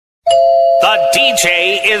The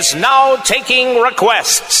DJ is now taking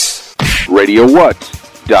requests.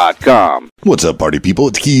 RadioWhat.com. What's up, party people?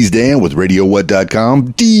 It's Keys Dan with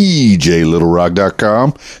RadioWhat.com,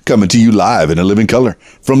 DJLittleRock.com, coming to you live in a living color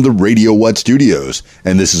from the Radio What studios.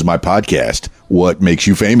 And this is my podcast, What Makes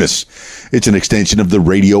You Famous. It's an extension of the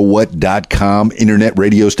RadioWhat.com internet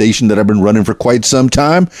radio station that I've been running for quite some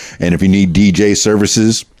time. And if you need DJ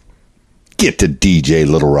services, get to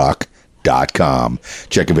DJLittleRock.com.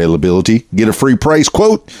 Check availability, get a free price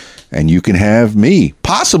quote, and you can have me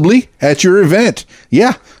possibly at your event.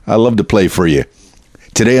 Yeah, I love to play for you.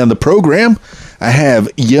 Today on the program, I have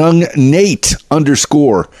Youngnate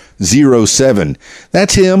 _07.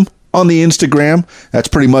 That's him on the Instagram. That's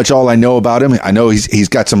pretty much all I know about him. I know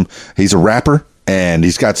he's a rapper. And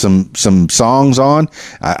he's got some songs on.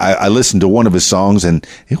 I listened to one of his songs, and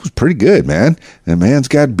it was pretty good, man. The man's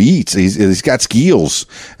got beats. He's got skills.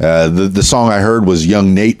 The song I heard was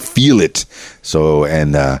Youngnate Feel It. So,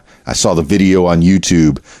 and I saw the video on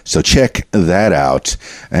YouTube. So check that out.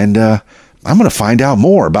 And I'm going to find out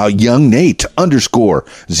more about Youngnate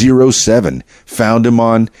 _07. Found him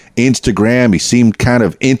on Instagram. He seemed kind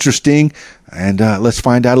of interesting. And let's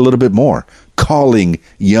find out a little bit more. Calling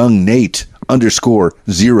Youngnate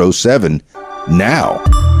 _07 now.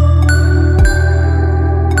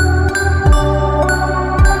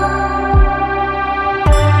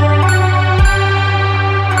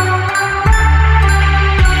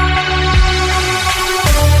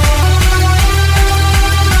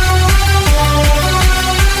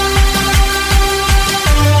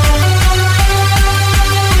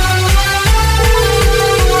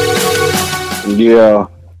 Yeah.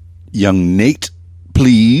 Youngnate,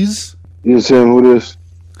 please. You saying who this?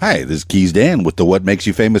 Hi, this is Keys Dan with the What Makes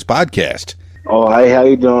You Famous podcast. Oh, hey, how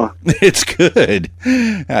you doing? It's good.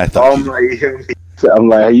 I thought I'm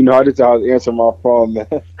like, you know, I just answer my phone, man.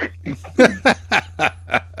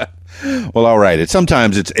 Well, all right.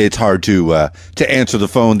 Sometimes it's hard to answer the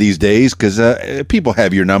phone these days because people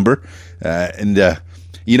have your number, and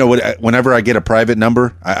you know what? Whenever I get a private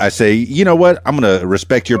number, I say, you know what? I'm going to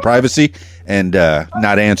respect your privacy and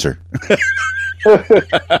not answer.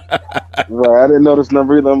 Right, I didn't know this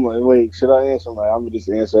number either. I'm like, wait, should I answer? I'm like, I'm gonna just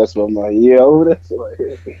answer. That's what I'm like, yeah, over there. Like,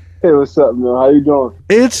 hey, what's up, man? How you doing?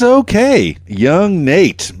 It's okay.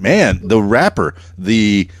 Youngnate, man, the rapper,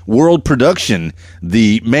 the world production,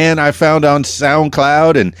 the man I found on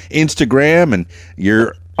SoundCloud and Instagram, and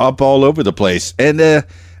you're up all over the place. And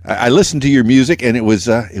I listened to your music, and it was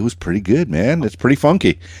pretty good, man. It's pretty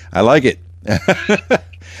funky. I like it.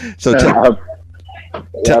 So I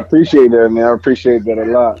appreciate that, man. I appreciate that a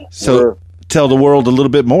lot. So tell the world a little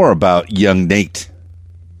bit more about Youngnate.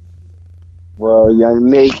 Well,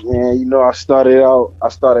 Youngnate, man, you know, I started out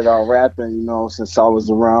rapping, you know, since I was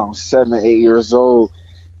around 7, 8 years old.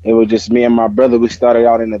 It was just me and my brother. We started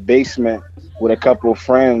out in the basement with a couple of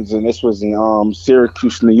friends, and this was in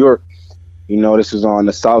Syracuse, New York. You know, this was on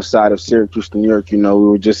the south side of Syracuse, New York. You know, we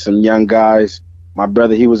were just some young guys. My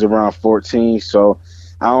brother, he was around 14, so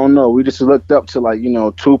I don't know. We just looked up to, like, you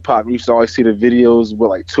know, Tupac. We used to always see the videos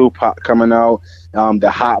with, like, Tupac coming out.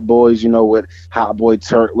 The Hot Boys, you know, with Hot Boy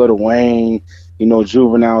Turk, Lil Wayne, you know,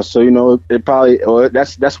 Juvenile. So, you know, it probably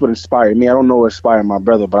that's what inspired me. I don't know what inspired my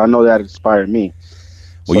brother, but I know that inspired me.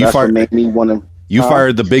 So well, what made me want to. You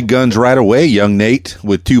fired the big guns right away, Youngnate,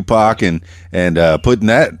 with Tupac and putting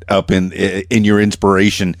that up in your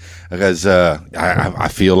inspiration, because I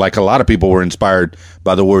feel like a lot of people were inspired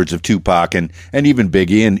by the words of Tupac and even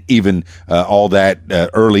Biggie and even all that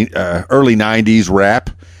early 90s rap.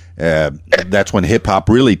 That's when hip hop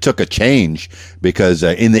really took a change, because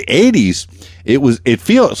in the 80s it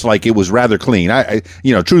feels like it was rather clean. I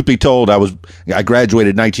you know, truth be told, I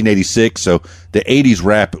graduated in 1986, so the 80s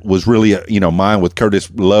rap was really mine with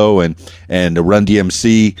Curtis Lowe and Run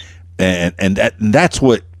DMC, and that's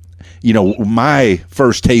what, you know, my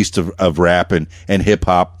first taste of rap and hip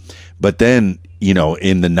hop. But then, you know,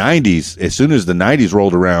 in the 90s, as soon as the 90s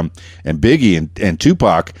rolled around and Biggie and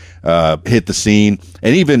Tupac hit the scene,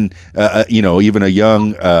 and even even a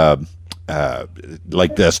young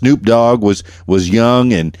like the Snoop Dogg was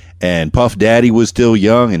young, and Puff Daddy was still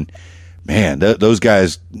young, and man, those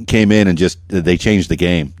guys came in and just they changed the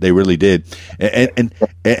game. They really did.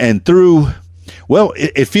 And through, well,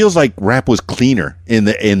 it feels like rap was cleaner in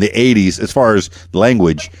the 80s as far as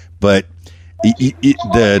language, but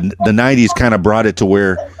the 90s kind of brought it to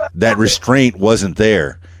where that restraint wasn't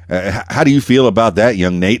there. How do you feel about that,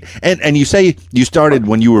 Youngnate? And you say you started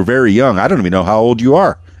when you were very young. I don't even know how old you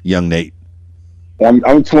are, Youngnate.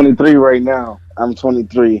 I'm 23 right now. I'm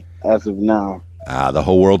 23 as of now. The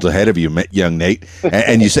whole world's ahead of you, Youngnate.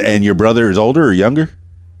 And you say, and your brother is older or younger?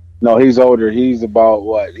 No, he's older. He's about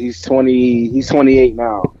what? He's 20. He's 28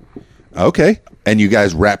 now. Okay, and you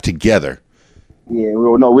guys rap together. Yeah,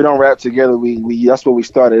 we don't rap together. We that's what we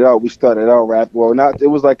started out. We started out rap. Well, not it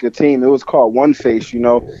was like a team. It was called One Face. He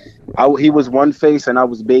was One Face and I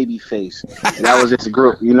was Baby Face, and that was just a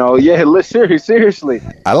group. Yeah, seriously.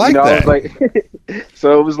 I like that. I was like,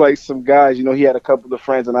 so it was like some guys. He had a couple of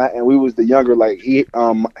friends, and we was the younger. Like he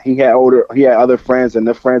had other friends, and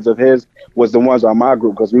the friends of his was the ones on my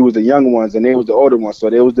group because we was the young ones and they was the older ones. So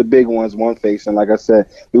they was the big ones, One Face, and like I said,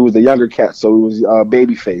 we was the younger cats, so we was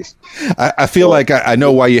Baby Face. I feel like I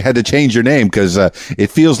know why you had to change your name because it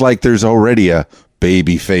feels like there's already a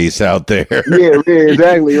baby face out there. Yeah,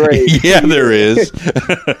 exactly right. Yeah, there is.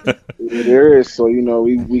 Yeah, there is. So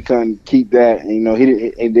we couldn't keep that, and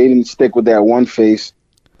they didn't stick with that One Face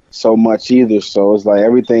so much either. So it's like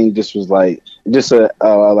everything just was like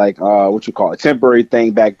what you call it, temporary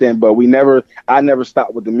thing back then. But I never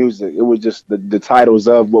stopped with the music. It was just the titles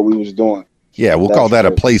of what we was doing. Yeah, we'll call that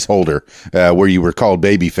a placeholder where you were called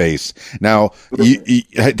Babyface. Now,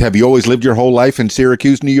 have you always lived your whole life in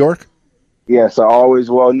Syracuse, New York? Yes,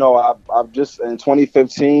 I've just in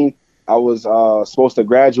 2015, I was supposed to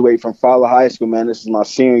graduate from Fowler High School, man. This is my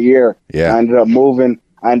senior year. Yeah. I ended up moving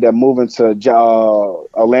to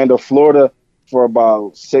Orlando, Florida for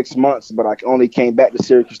about 6 months, but I only came back to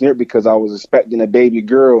Syracuse, New York because I was expecting a baby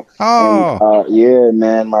girl. Oh. And, yeah,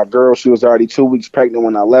 man, my girl, she was already 2 weeks pregnant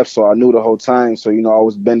when I left, so I knew the whole time. So, I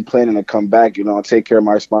was been planning to come back, and take care of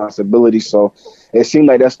my responsibilities. So it seemed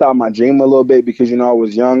like that stopped my dream a little bit because, I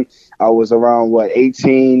was young. I was around,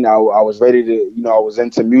 18. I was ready to, I was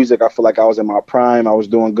into music. I feel like I was in my prime. I was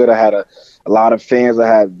doing good. I had a lot of fans. I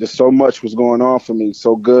had just so much was going on for me,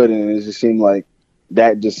 so good. And it just seemed like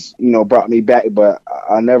that just, brought me back. But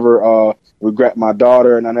I never regret my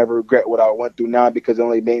daughter, and I never regret what I went through now because it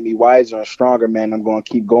only made me wiser and stronger, man. I'm going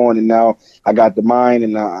to keep going. And now I got the mind,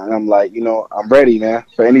 and I'm like, I'm ready, man,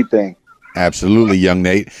 for anything. Absolutely,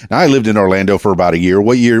 Youngnate. Now, I lived in Orlando for about a year.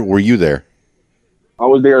 What year were you there? I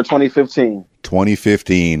was there in 2015.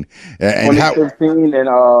 2015. And 2015 and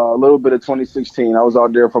a little bit of 2016. I was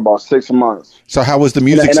out there for about 6 months. So how was the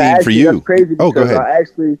music scene for you? That's crazy go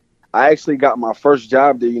ahead. I actually got my first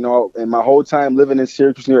job there, and my whole time living in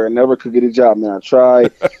Syracuse, New York, I never could get a job, man. I tried,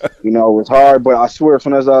 it was hard, but I swear as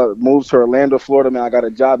soon as I moved to Orlando, Florida, man, I got a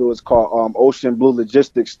job. It was called Ocean Blue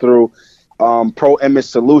Logistics through Pro Image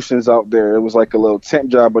Solutions out there. It was like a little temp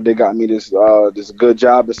job, but they got me this good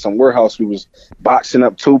job at some warehouse. We was boxing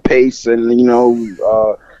up toothpaste and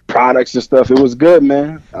products and stuff. It was good,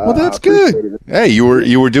 man. Well, that's good. Hey, you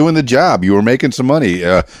were doing the job. You were making some money,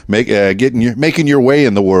 making your way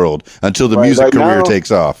in the world until the music career takes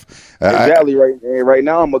off. Exactly right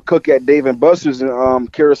now, I'm a cook at Dave & Buster's in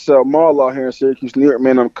Carousel Mall out here in Syracuse, New York.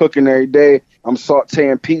 Man, I'm cooking every day. I'm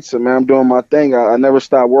sauteing pizza, man. I'm doing my thing. I never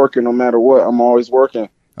stop working, no matter what. I'm always working.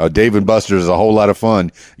 Oh, Dave & Buster's is a whole lot of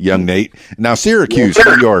fun, Youngnate. Now, Syracuse,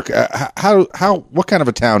 New York. What kind of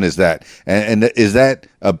a town is that? And is that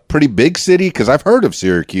a pretty big city? Because I've heard of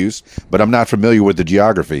Syracuse, but I'm not familiar with the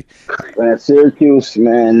geography. Man, Syracuse,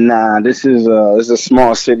 man. Nah, this is a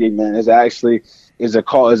small city, man. It's actually is a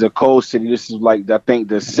cold city. This is like I think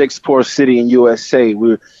the sixth poorest city in USA.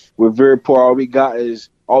 We're very poor. All we got is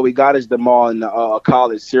the mall and the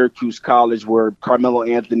college, Syracuse College, where Carmelo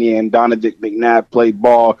Anthony and Donovan McNabb played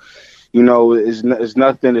ball. It's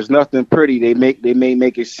nothing pretty. They may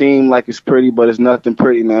make it seem like it's pretty, but it's nothing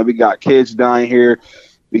pretty, man. We got kids dying here.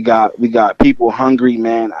 We got people hungry,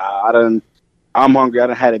 man. I'm hungry. I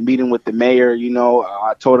done had a meeting with the mayor.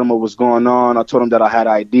 I told him what was going on. I told him that I had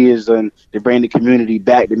ideas and to bring the community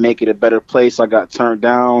back to make it a better place. I got turned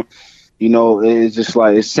down. It's just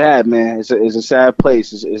like, it's sad, man. It's a sad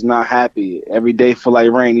place. It's not happy. Every day feel like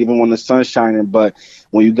rain, even when the sun's shining. But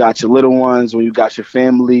when you got your little ones, when you got your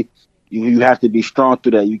family, you have to be strong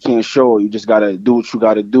through that. You can't show it. You just got to do what you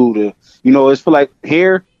got to do to, it's feel like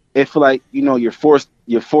here, it feel like, you're forced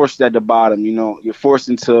at the bottom, you're forced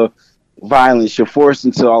into violence. You're forced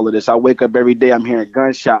into all of this. I wake up every day, I'm hearing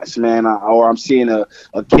gunshots, man, or I'm seeing a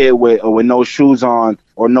kid with no shoes on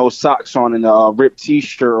or no socks on and a ripped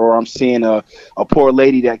T-shirt, or I'm seeing a poor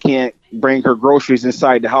lady that can't bring her groceries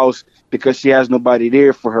inside the house because she has nobody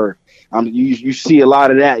there for her. You see a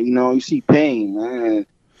lot of that, you see pain, man.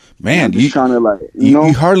 Man, you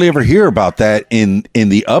hardly ever hear about that in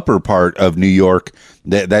the upper part of New York.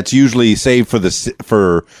 That's usually saved for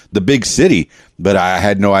the big city. But I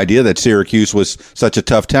had no idea that Syracuse was such a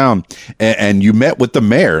tough town. And you met with the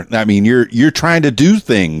mayor. I mean, you're trying to do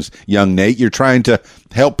things, young Nate. You're trying to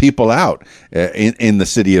help people out in the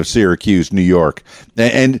city of Syracuse, New York.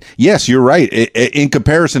 And yes, you're right. In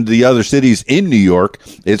comparison to the other cities in New York,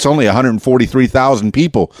 it's only 143,000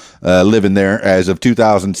 people living there as of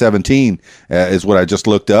 2017, is what I just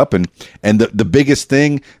looked up. And the biggest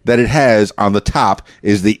thing that it has on the top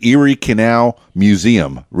is the Erie Canal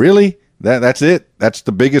Museum. Really? That's it? That's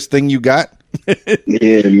the biggest thing you got?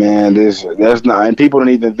 Yeah, man. That's not, and people don't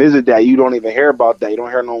even visit that. You don't even hear about that. You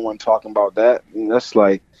don't hear no one talking about that. And that's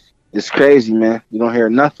like, it's crazy, man. You don't hear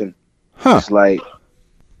nothing. Huh. It's like,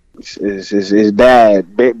 it's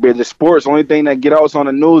bad. The sports, only thing that get out on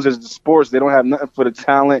the news is the sports. They don't have nothing for the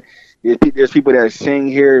talent. There's people that sing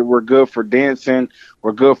here. We're good for dancing.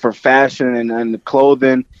 We're good for fashion and the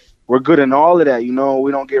clothing. We're good in all of that. You know,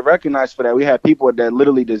 we don't get recognized for that. We have people that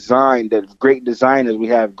literally design, that great designers. We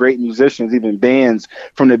have great musicians, even bands,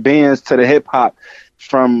 from the bands to the hip hop,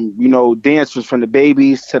 from, you know, dancers, from the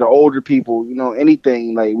babies to the older people, you know,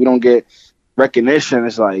 anything. Like, we don't get recognition.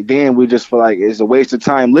 It's like, damn, we just feel like it's a waste of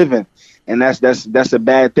time living. And that's a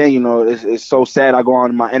bad thing. You know, it's so sad. I go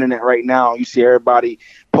on my internet right now. You see everybody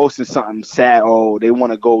posting something sad. Oh, they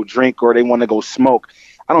want to go drink or they want to go smoke.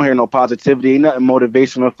 I don't hear no positivity, nothing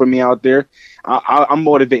motivational for me out there. I'm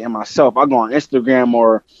motivating myself. I go on Instagram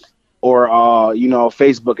or you know,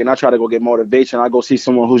 Facebook, and I try to go get motivation. I go see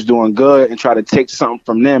someone who's doing good and try to take something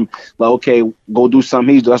from them. Like, okay, go do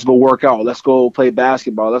something. Let's go work out. Let's go play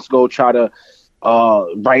basketball. Let's go try to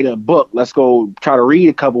write a book. Let's go try to read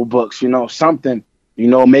a couple books. You know, something. You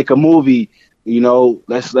know, make a movie. You know,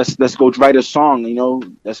 let's go write a song. You know,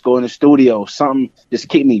 let's go in the studio. Something just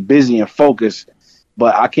keep me busy and focused.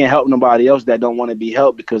 But I can't help nobody else that don't want to be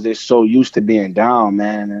helped because they're so used to being down,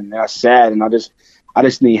 man, and that's sad. And I just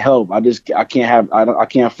need help. I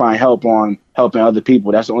can't find help on helping other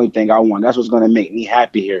people. That's the only thing I want. That's what's gonna make me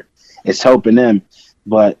happy here. It's helping them.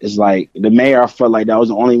 But it's like the mayor, I felt like that was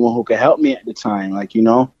the only one who could help me at the time. Like, you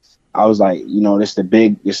know, I was like, you know, it's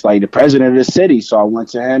like the president of the city. So I went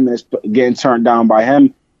to him and it's getting turned down by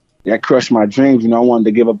him. That crushed my dreams. You know, I wanted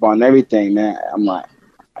to give up on everything, man. I'm like,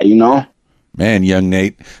 you know. Man, young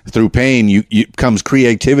Nate, through pain, you comes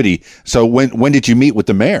creativity. So when did you meet with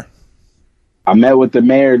the mayor? I met with the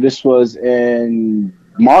mayor. This was in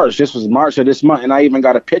March. This was March of this month, and I even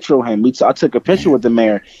got a picture of him. I took a picture with the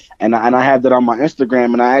mayor, and I have that on my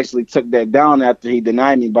Instagram. And I actually took that down after he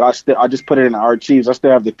denied me, but I just put it in the archives. I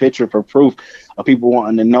still have the picture for proof of people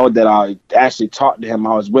wanting to know that I actually talked to him.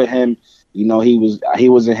 I was with him. You know, he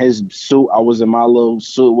was in his suit. I was in my little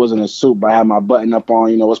suit. It wasn't a suit, but I had my button up on.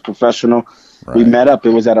 You know, it was professional. Right. We met up.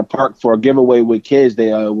 It was at a park for a giveaway with kids.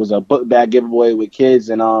 It was a book bag giveaway with kids,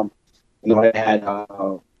 and you know, they had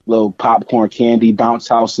little popcorn candy bounce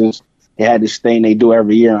houses. They had this thing they do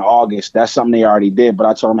every year in August. That's something they already did, but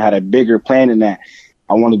I told them I had a bigger plan than that.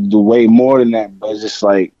 I wanted to do way more than that, but it's just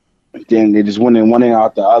like, then they just went in one end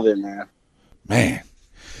out the other, man. Man.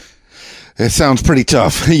 It sounds pretty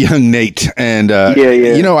tough, young Nate. And, yeah.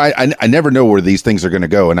 You know, I never know where these things are going to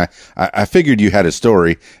go. And I figured you had a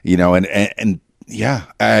story, you know, and yeah.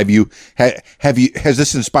 Has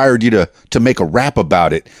this inspired you to make a rap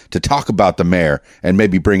about it, to talk about the mayor and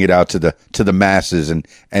maybe bring it out to the masses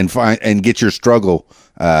and get your struggle,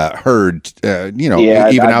 heard, you know,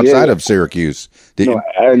 even outside of Syracuse? No,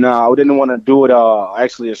 I didn't want to do it.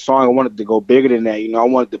 Actually a song. I wanted to go bigger than that. You know, I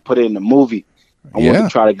wanted to put it in the movie. I want to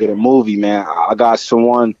try to get a movie, man. I got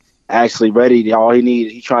someone actually ready. All he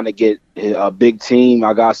needs, he's trying to get a big team.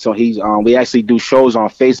 I got some. We actually do shows on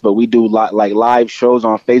Facebook. We do like live shows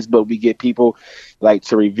on Facebook. We get people like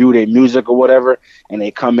to review their music or whatever, and they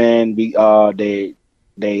come in. They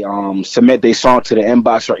submit their song to the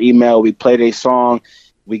inbox or email. We play their song.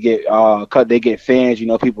 We get they get fans. You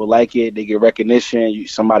know, people like it. They get recognition.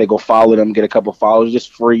 Somebody go follow them, get a couple followers,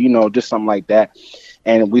 just free. You know, just something like that.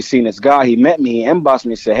 And we seen this guy. He met me, he inboxed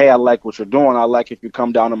me and said, hey, I like what you're doing. I like if you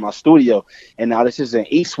come down to my studio. And now this is in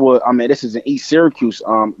Eastwood. I mean, this is in East Syracuse,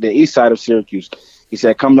 the east side of Syracuse. He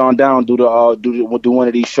said, come down, do one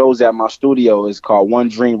of these shows at my studio. It's called One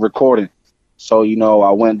Dream Recording. So, you know, I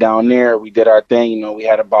went down there. We did our thing. You know, we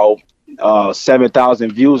had about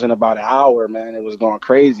 7,000 views in about an hour, man. It was going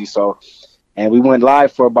crazy. So, and we went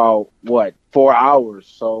live for about, 4 hours.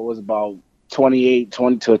 So it was about 20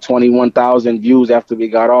 to 21,000 views after we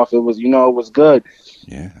got off. It was, you know, it was good.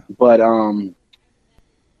 Yeah. But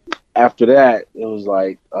after that, it was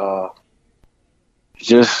like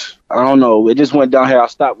I don't know. It just went down here.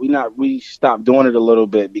 We stopped doing it a little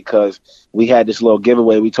bit because we had this little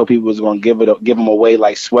giveaway. We told people we was going to give them away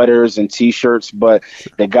like sweaters and T-shirts, but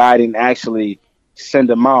the guy didn't actually send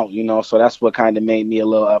them out. So that's what kind of made me a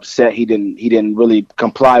little upset. He didn't really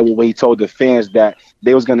comply with what he told the fans that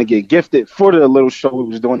they was going to get gifted for the little show we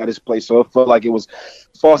was doing at this place. So it felt like it was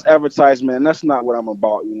false advertisement, and that's not what I'm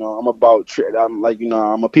about.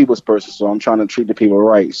 I'm a people's person, so I'm trying to treat the people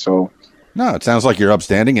right. So. No, it sounds like you're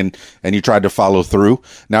upstanding, and you tried to follow through.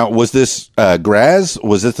 Now, was this Graz?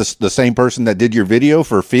 Was it the same person that did your video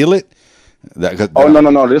for Feel It? No.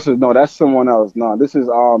 That's someone else. No, this is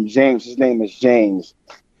James. His name is James.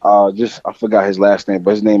 I forgot his last name,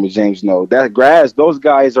 but his name is James. No, that Graz. Those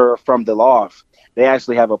guys are from the Loft. They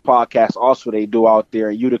actually have a podcast also they do out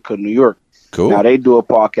there in Utica, New York. Cool. Now they do a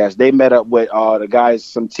podcast. They met up with the guys,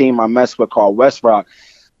 some team I mess with called West Rock.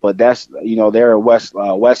 But that's, they're a West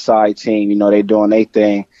Side team, they doing their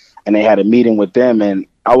thing, and they had a meeting with them, and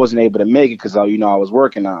I wasn't able to make it because, I was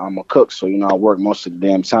working. I'm a cook, so, I work most of the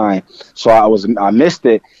damn time. So I missed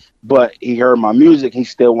it, but he heard my music. He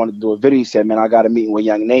still wanted to do a video. He said, man, I got a meeting with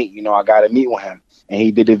Youngnate. I got to meet with him. And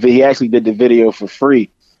he actually did the video for free.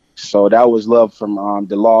 So that was love from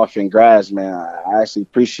the Loft and Graz, man. I actually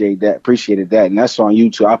appreciated that. And that's on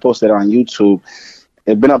YouTube. I posted it on YouTube.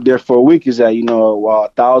 It's been up there for a week. Is that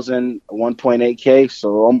 1.8K,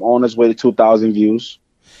 so I'm on his way to 2,000 views.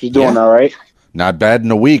 He's doing all right. Not bad in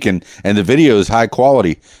a week, and the video is high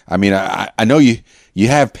quality. I mean, I know you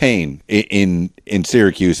have pain in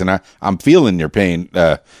Syracuse, and I'm feeling your pain,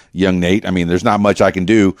 Youngnate. I mean, there's not much I can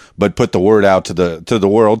do but put the word out to the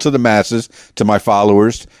world, to the masses, to my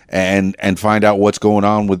followers, and find out what's going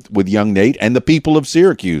on with Youngnate and the people of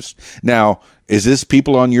Syracuse. Now, is this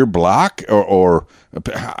people on your block, or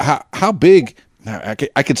how big?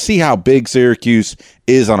 I could see how big Syracuse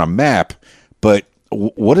is on a map, but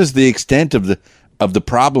what is the extent of the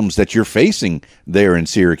problems that you're facing there in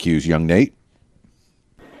Syracuse, Youngnate?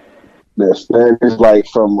 This is like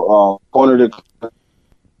from corner to.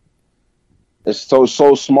 It's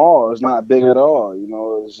so small. It's not big at all.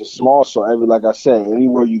 It's just small. So like I said,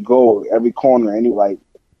 anywhere you go, every corner,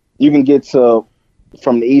 you can get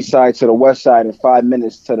from the east side to the west side in 5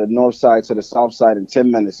 minutes, to the north side to the south side in 10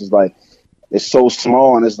 minutes. It's so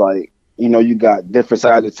small, and it's like, you got different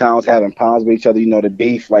sides of towns having pounds with each other. The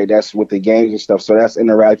beef, like that's with the games and stuff. So that's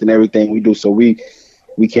interacting everything we do. So we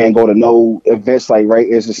can't go to no events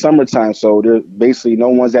it's the summertime. So there's basically no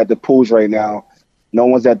one's at the pools right now. No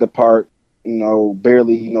one's at the park.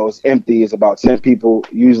 Barely, it's empty. It's about 10 people.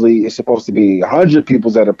 Usually it's supposed to be 100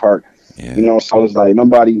 people's at the park. Yeah. So it's like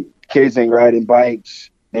nobody. Kids ain't riding bikes.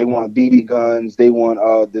 They want BB guns. They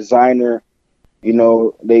want designer.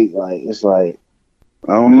 It's like,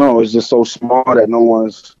 I don't know. It's just so small that no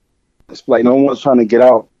one's trying to get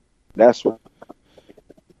out. That's what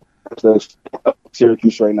the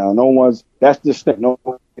Syracuse right now. That's the step.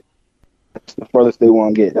 That's the furthest they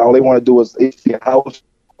want to get. All they want to do is see a house.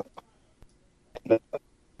 That's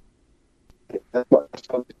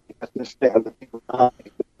the step of the people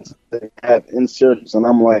they have in Syracuse, and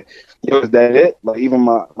I'm like, is that it? Like, even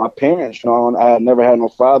my parents, I had never had no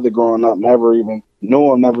father growing up, never even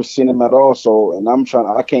knew him, never seen him at all. So, and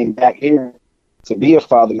I came back here to be a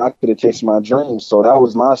father, and I could have chased my dreams. So that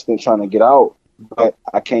was my instinct, trying to get out. But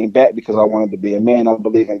I came back because I wanted to be a man. I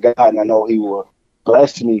believe in God, and I know He will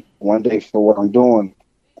bless me one day for what I'm doing.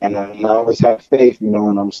 And I always have faith, and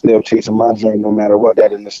I'm still chasing my dream no matter what. That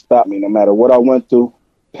didn't stop me, no matter what I went through.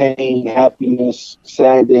 Pain, happiness,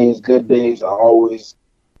 sad days, good days. I always,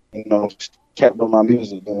 kept on my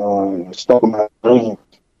music, and stuck with my dream.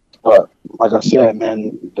 But like I said,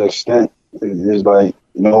 man, the extent is like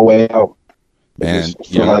no way out. Man,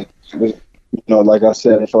 like I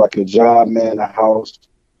said, it felt like a job, man, a house,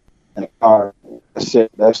 and a car. That's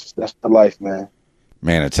it. That's the life, man.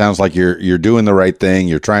 Man, it sounds like you're doing the right thing.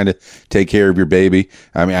 You're trying to take care of your baby.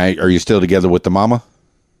 I mean, are you still together with the mama?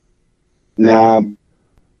 Nah.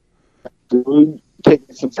 We take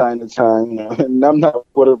it from time to time, and I'm not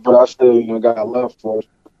with her, but I still, got love for her.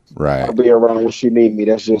 Right. I'll be around when she need me.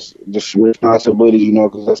 That's just responsibility,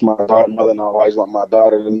 because that's my mother, and I always want my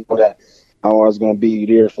daughter to know that I'm always going to be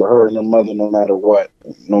there for her and her mother, no matter what.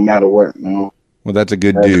 Well, that's a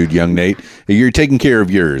good dude, Youngnate. You're taking care of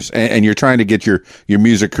yours, and you're trying to get your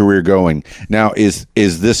music career going. Now, is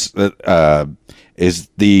this is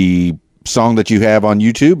the song that you have on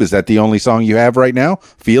YouTube? Is that the only song you have right now?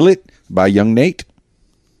 Feel It by Youngnate?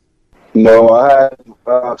 No, I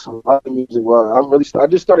had some other music. Well, I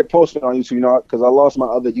just started posting on YouTube, because I lost my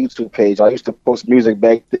other YouTube page. I used to post music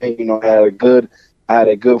back then. I had a good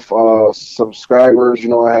subscribers.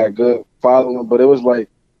 I had a good following, but it was like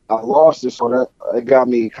I lost it, so that it got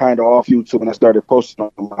me kind of off YouTube, and I started posting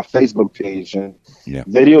on my Facebook page. And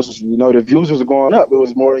videos, the views was going up. It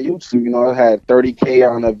was more on YouTube. I had 30K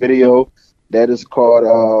on a video that is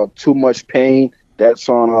called "Too Much Pain." That's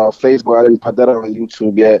on Facebook. I didn't put that on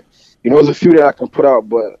YouTube yet. There's a few that I can put out,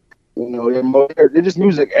 but they're just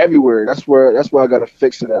music everywhere. That's where I gotta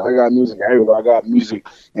fix it at. I got music everywhere. I got music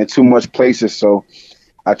in too much places, so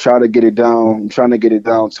I try to get it down. I'm trying to get it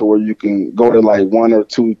down to where you can go to like 1 or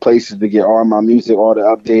 2 places to get all my music, all the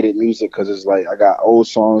updated music, because it's like I got old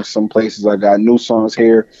songs some places, I got new songs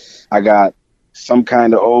here, I got some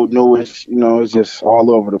kind of old newish. It's just all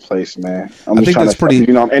over the place, man. I think that's pretty.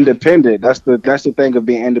 I'm independent. That's the thing of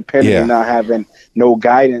being independent and not having no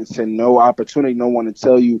guidance and no opportunity, no one to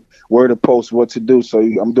tell you where to post, what to do. So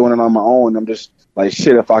I'm doing it on my own. I'm just like,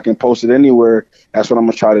 shit, if I can post it anywhere, that's what I'm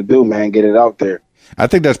gonna try to do, man. Get it out there. I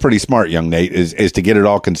think that's pretty smart, Youngnate, is to get it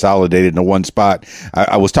all consolidated in one spot.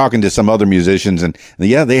 I was talking to some other musicians, and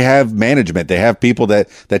they have management. They have people that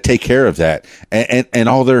take care of that, and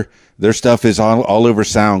all their stuff is all over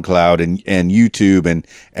SoundCloud and YouTube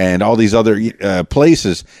and all these other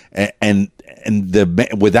places, and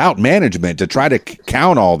without management to try to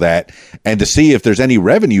count all that and to see if there's any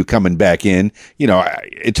revenue coming back in,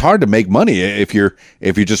 it's hard to make money if you're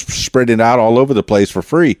just spreading it out all over the place for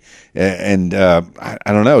free. And I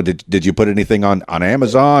don't know, did you put anything on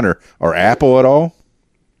Amazon or Apple at all?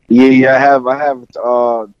 Yeah, I have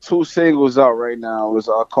 2 singles out right now. It's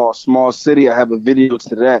called Small City. I have a video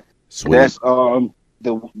to that. Sweet. That's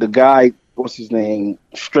the guy, what's his name?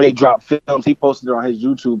 Straight Drop Films. He posted it on his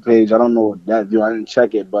YouTube page. I don't know that view. I didn't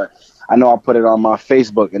check it, but I know I put it on my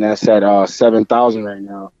Facebook, and that's at 7,000 right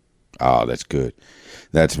now. Oh, that's good.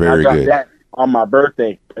 That's very good. That on my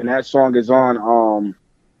birthday, and that song is on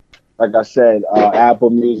like I said, Apple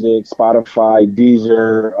Music, Spotify,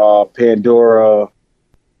 Deezer, Pandora,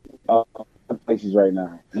 places right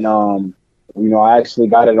now. And I actually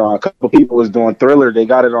got it on. A couple people was doing Thriller. They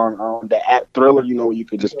got it on the app Thriller. Where you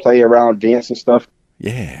could just play around, dance and stuff.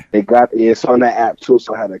 Yeah, they got it's on that app too.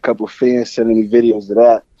 So I had a couple of fans sending me videos of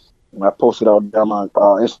that. And I posted all down my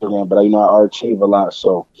Instagram, but I archive a lot.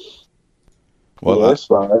 So, that's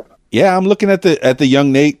fine. Yeah, I'm looking at the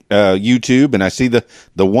Youngnate YouTube, and I see the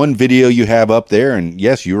one video you have up there, and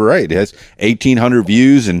yes, you were right. It has 1,800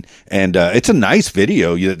 views, and it's a nice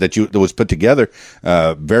video that was put together,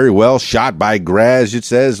 very well shot by Graz. It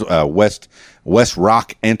says West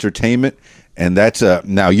Rock Entertainment, and that's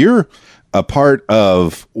now you're a part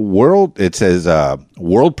of World. It says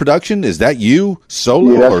World Production. Is that you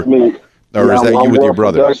solo? Yeah, that's me. Or is that you with your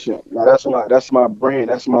brother? No, that's my brand.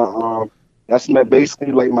 That's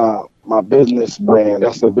basically like my business brand.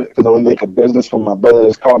 That's because I want to make a business for my brother.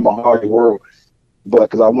 It's called Mahari World. But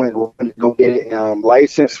because I went to go get it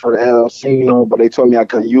licensed for the LLC, but they told me I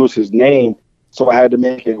couldn't use his name, so I had to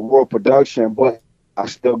make it World Production. But I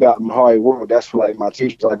still got Mahari World. That's for like my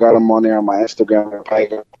t-shirts. I got them on there on my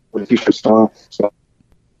Instagram with t-shirts on. So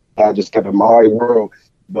I just kept it Mahari World.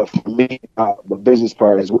 But for me, the business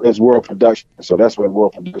part is World Production. So that's what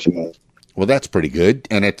World Production is. Well, that's pretty good,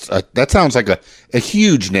 and it's that sounds like a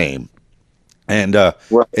huge name, and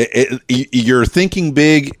you're thinking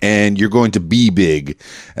big, and you're going to be big.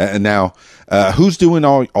 Now, who's doing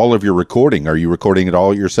all of your recording? Are you recording it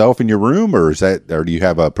all yourself in your room, or do you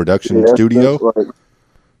have a production studio?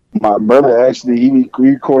 My brother actually he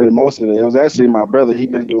recorded most of it. It was actually my brother. He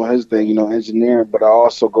been doing his thing, engineering. But I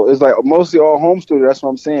also it's like mostly all home studio. That's what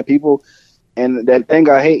I'm saying. People. And that thing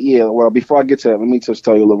I hate, before I get to that, let me just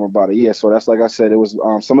tell you a little more about it. Yeah, so that's like I said, it was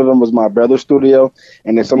some of them was my brother's studio,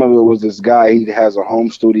 and then some of it was this guy. He has a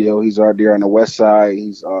home studio. He's out there on the west side.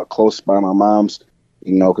 He's close by my mom's,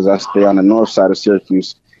 because I stay on the north side of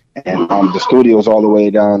Syracuse. And the studio's all the way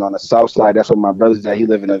down on the south side. That's where my brother's at. He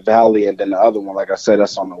live in the valley, and then the other one, like I said,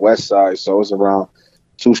 that's on the west side. So it's around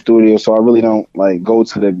 2 studios. So I really don't go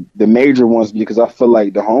to the major ones because I feel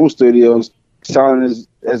like the home studios sound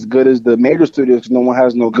as good as the major studios. No one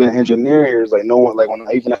has no good engineer here. It's like no one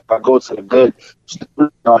even if I go to the good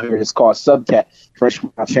studio out here, it's called Subcat. Fresh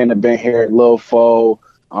Montana been here, Lil Fo,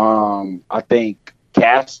 I think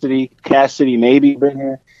Cassidy maybe been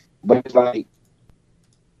here, but it's like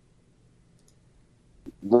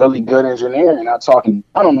really good engineering. Not talking,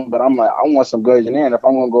 I don't know, but I'm like I want some good engineering. If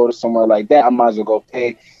I'm gonna go to somewhere like that, I might as well go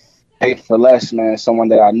pay for less, man. Someone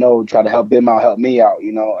that I know, try to help them out, help me out,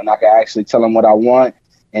 and I can actually tell them what I want,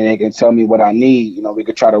 and they can tell me what I need. We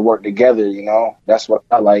could try to work together. That's what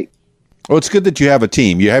I like. Well, it's good that you have a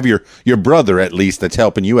team. You have your brother at least that's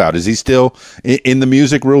helping you out. Is he still in the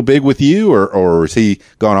music real big with you, or has he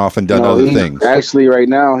gone off and done other things? Actually, right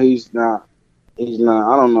now he's not. I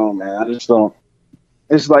don't know, man. I just don't.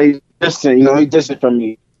 it's like he's distant, he's distant from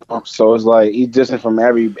me. So it's like he's distant from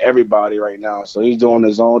everybody right now. So he's doing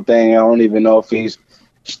his own thing. I don't even know if he's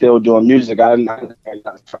still doing music. I didn't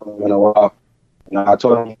not from him in a while. I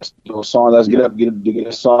told him let's do a song. Let's get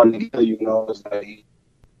a song together. It's like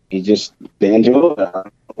he just been into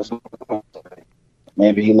it.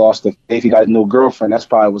 Maybe he lost the faith. He got a new girlfriend. That's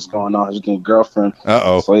probably what's going on. His new girlfriend.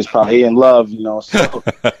 So he's probably in love. So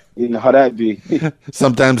you know how that be.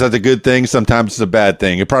 Sometimes that's a good thing. Sometimes it's a bad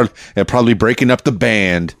thing. It probably breaking up the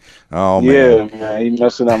band. Oh man. Yeah, man. He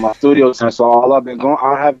messing up my studio time. So all I've been going,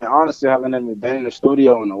 I haven't even been in the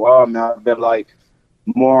studio in a while. Man, I've been like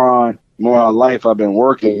more on life. I've been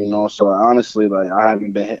working. So honestly, like I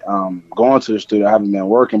haven't been going to the studio. I haven't been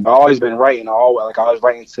working, but I've always been writing. I was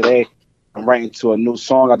writing today. I'm writing to a new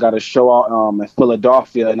song. I got a show out in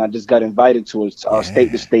Philadelphia, and I just got invited to a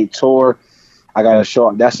state-to-state tour. I got a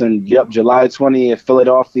show that's in July 20th,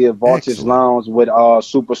 Philadelphia Voltage Lounge with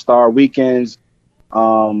Superstar Weekends.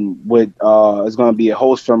 It's gonna be a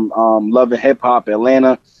host from Love and Hip Hop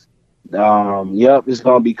Atlanta. It's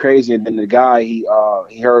gonna be crazy. And then the guy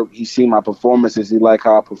he seen my performances. He liked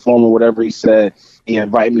how I perform or whatever. He said he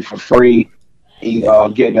invited me for free. He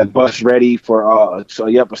getting a bus ready for a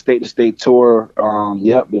state-to-state tour.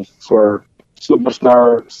 For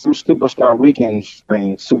Superstar Weekends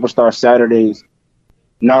thing, Superstar Saturdays,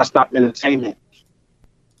 nonstop entertainment.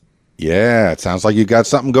 Yeah, it sounds like you got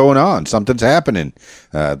something going on. Something's happening.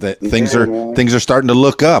 Things are starting to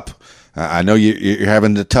look up. I know you're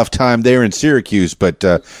having a tough time there in Syracuse, but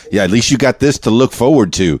at least you got this to look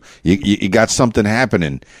forward to. You got something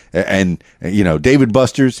happening, and David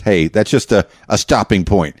Buster's. Hey, that's just a stopping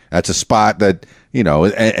point. That's a spot that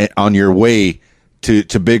on your way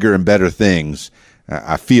to bigger and better things.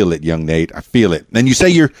 I feel it, Youngnate. I feel it. And you say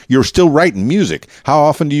you're still writing music. How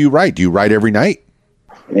often do you write? Do you write every night?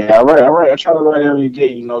 Yeah, I write. I try to write every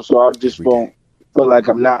day. So I just won't feel like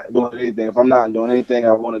I'm not doing anything. If I'm not doing anything,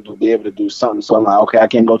 I want to be able to do something. So I'm like, okay, I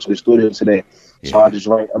can't go to the studio today. Yeah. So I just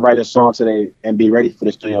write a song today and be ready for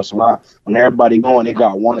the studio. So when everybody going, they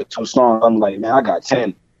got 1 or 2 songs. I'm like, man, I got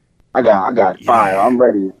 10. I got 5. I'm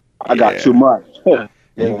ready. I got too much.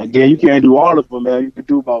 Again, you can't do all of them, man. You can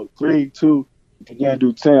do about 3, 2. You can't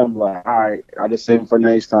do 10. I'm like, all right, I just save them for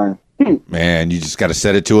next time. Man, you just got to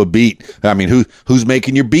set it to a beat. I mean, who's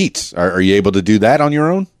making your beats? Are you able to do that on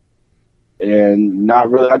your own? And not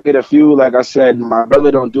really. I get a few. Like I said, my brother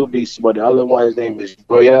don't do beats, but the other one, his name is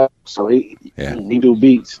Roya, so he do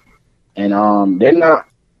beats. And they're not.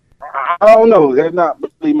 I don't know. They're not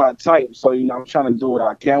really my type. So I'm trying to do what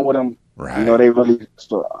I can with them. Right. They really.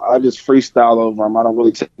 So I just freestyle over them. I don't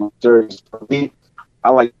really take them serious. For me, I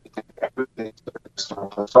like everything.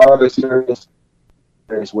 So all this serious.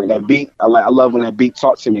 With that beat, I love when that beat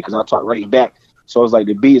talks to me because I talk right back. So it's like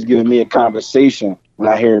the beat is giving me a conversation when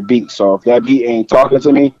I hear a beat. So if that beat ain't talking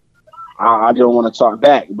to me, I don't want to talk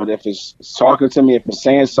back. But if it's talking to me, if it's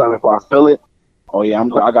saying something, if I feel it, I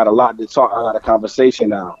got a lot to talk. I got a conversation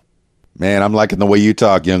now. Man, I'm liking the way you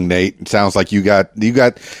talk, Youngnate. It sounds like you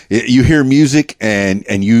hear music and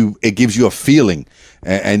it gives you a feeling.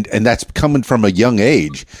 And that's coming from a young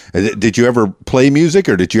age. Did you ever play music,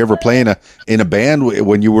 or did you ever play in a band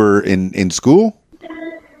when you were in school?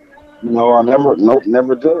 No, I never did.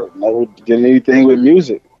 Never did anything with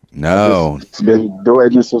music. No, it's been doing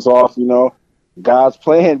this was off. God's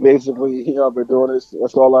plan basically. I've been doing this.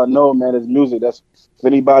 That's all I know, man. Is music. That's if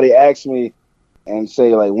anybody asks me and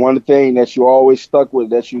say like one thing that you always stuck with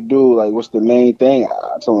that you do, like what's the main thing?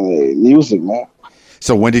 I tell them music, man.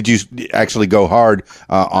 So when did you actually go hard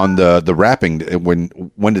on the rapping?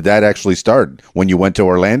 When did that actually start? When you went to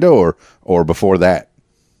Orlando or before that?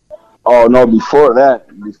 Oh no, before that.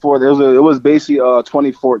 It was basically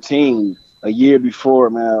 2014, a year before,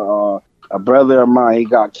 man. A brother of mine, he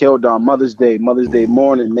got killed on Mother's Day morning,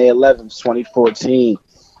 May 11th, 2014.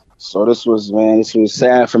 So this was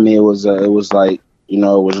sad for me. It was like, it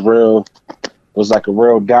was real. It was like a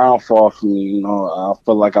real downfall for me, I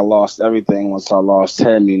feel like I lost everything once I lost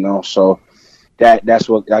him, So that's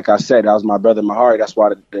what, like I said, that was my brother Mahari. That's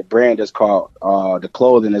why the brand is called, the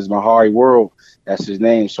clothing is Mahari World. That's his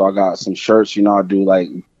name. So I got some shirts, I do like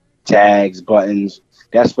tags, buttons.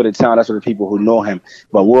 That's for the town. That's for the people who know him.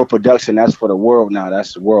 But World Production, that's for the world now.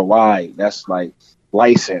 That's worldwide. That's like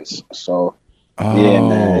licensed. So. Oh, yeah,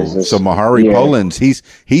 man. So Mahari Polans,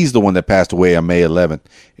 he's the one that passed away on May 11th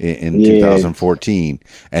in 2014,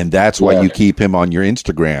 and that's why you keep him on your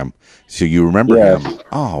Instagram, so you remember him.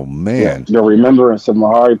 Oh man, the remembrance of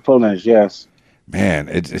Mahari Polans, yes. Man,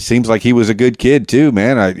 it seems like he was a good kid too,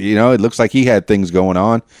 man. It looks like he had things going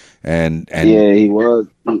on, and yeah, he was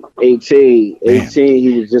 18. 18.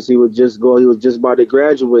 He was just about to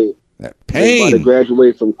graduate. that Just about to pain.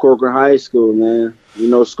 graduate from Corcoran High School, man. You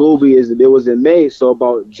know, it was in May, so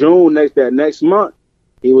about June next month,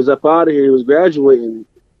 he was up out of here. He was graduating,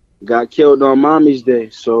 got killed on Mommy's Day.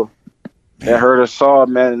 So that hurt us all,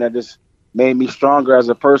 man, and that just made me stronger as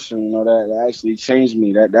a person. You know, that actually changed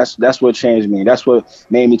me. That's what changed me. That's what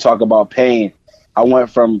made me talk about pain. I went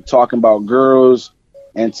from talking about girls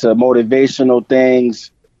into motivational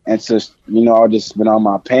things, and to, you know, I just been on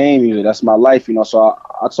my pain music. That's my life, you know. So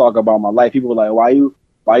I talk about my life. People are like,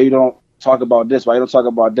 why you don't talk about this? Why you don't talk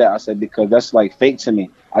about that? I said, because that's like fake to me.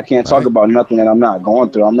 I can't talk about nothing that I'm not going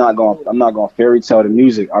through. I'm not going to fairy tale the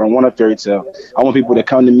music. I don't want a fairy tale. I want people to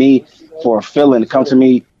come to me for a feeling, to come to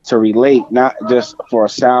me to relate, not just for a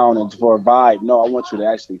sound and for a vibe. No, I want you to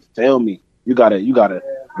actually feel me. You gotta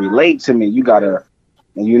relate to me. You gotta,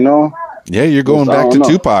 you know. Yeah, you're going back to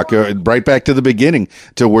Tupac, right back to the beginning,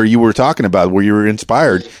 to where you were talking about, where you were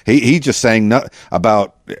inspired. He just sang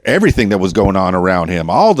about everything that was going on around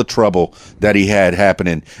him, all the trouble that he had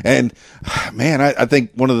happening. And, man, I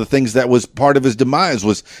think one of the things that was part of his demise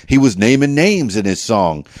was he was naming names in his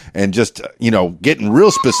song and just, you know, getting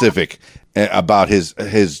real specific about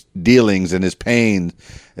his dealings and his pain.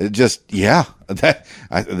 It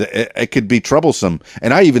could be troublesome.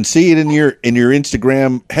 And I even see it in your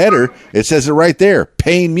Instagram header. It says it right there: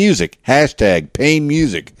 pain music, #pain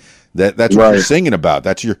music. That's what you're singing about.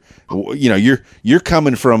 That's you're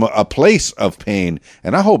coming from a place of pain,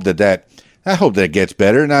 and I hope that gets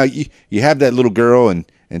better. Now you have that little girl, and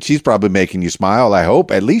she's probably making you smile. I hope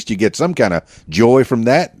at least you get some kind of joy from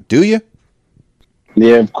that. Do you?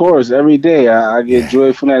 Yeah, of course. Every day I get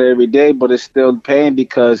joy from that every day, but it's still pain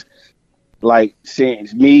because, like, seeing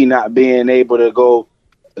me not being able to go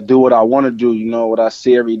do what I want to do, you know, what I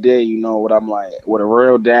see every day, you know, what I'm like, what a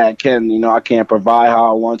real dad can, you know, I can't provide how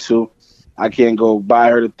I want to. I can't go buy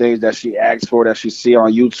her the things that she asks for, that she see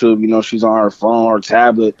on YouTube. You know, she's on her phone or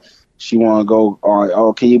tablet. She want to go on,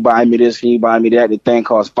 oh, can you buy me this? Can you buy me that? The thing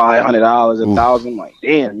costs $500, $1,000. I'm like,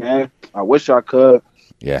 damn, man, I wish I could.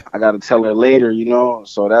 Yeah, I got to tell her later, you know.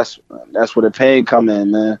 So that's where the pain come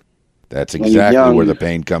in, man. That's exactly where the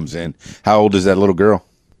pain comes in. How old is that little girl?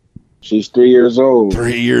 She's 3 years old.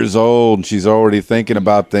 3 years old, and she's already thinking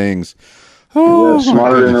about things. Oh, yeah,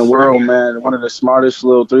 smarter in the world, man. One of the smartest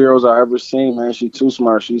little 3-year-olds I ever seen, man. She's too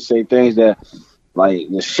smart. She say things that, like,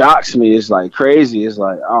 it shocks me. It's like crazy. It's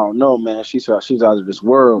like, I don't know, man. She's out of this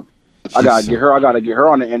world. I gotta get her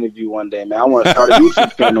on the interview one day, man. I want to start a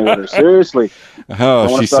YouTube channel with her. Seriously.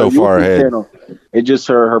 Oh, she's so far ahead. It's just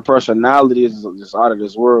her personality is just out of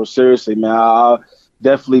this world. Seriously, man. I'll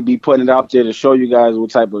definitely be putting it out there to show you guys what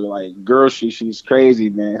type of, like, girl she's crazy,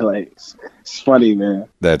 man. Like, it's funny, man.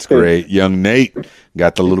 That's great. Youngnate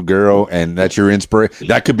got the little girl, and that's your inspiration.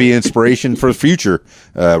 That could be inspiration for future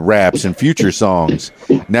raps and future songs.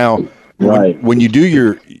 Now, when you do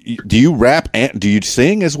you rap and do you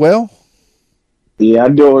sing as well? Yeah, I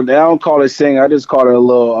do. I don't call it sing. I just call it a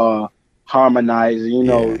little harmonizer, you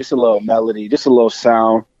know, just a little melody, just a little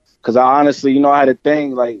sound. Because I honestly, you know, I had a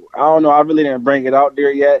thing, like, I don't know, I really didn't bring it out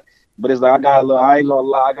there yet, but it's like I ain't gonna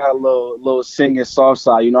lie, I got a little singing soft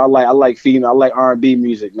side. You know, I like female, I like R&B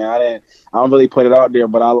music, man. I don't really put it out there,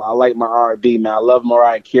 but I like my R&B, man. I love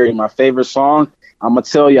Mariah Carey. My favorite song, I'm gonna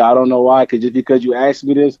tell you, I don't know why, because you asked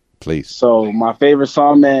me this. Please. So my favorite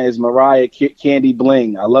song, man, is Mariah Candy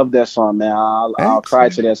Bling. I love that song, man. I'll cry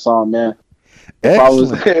to that song, man. If I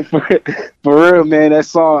was for real, man, that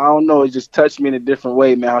song, I don't know, it just touched me in a different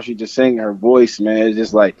way, man. How she just sang her voice, man. It's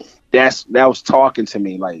just like that was talking to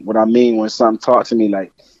me. Like, what I mean when something talked to me,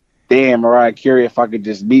 like, damn, Mariah Carey, if I could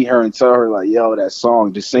just meet her and tell her, like, yo, that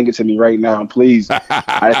song, just sing it to me right now, please.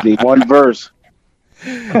 I just need one verse.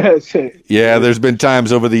 Yeah, there's been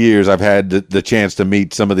times over the years I've had the chance to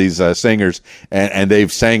meet some of these singers, and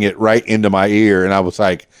they've sang it right into my ear, and I was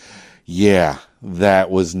like, yeah, that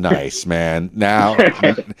was nice, man. Now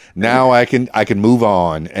I can move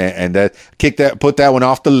on and put that one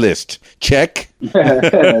off the list. Check.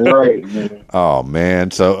 Right, man. Oh, man.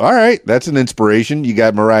 So, all right, that's an inspiration. You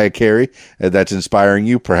got Mariah Carey that's inspiring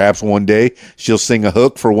you. Perhaps one day she'll sing a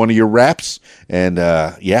hook for one of your raps, and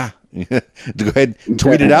yeah. Go ahead and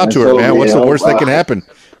tweet it out to her, man. What's the worst that can happen?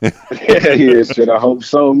 Yeah, shit, I hope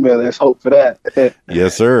so, man. Let's hope for that.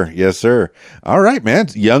 Yes, sir. Yes, sir. All right, man.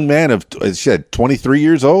 Young man of 23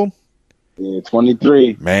 years old. Yeah,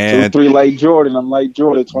 23. Man. 23 like Jordan. I'm like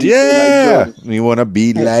Jordan. 23 yeah. like Jordan. You want to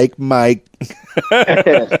be like Mike.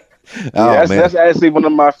 That's actually one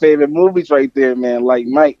of my favorite movies right there, man. Like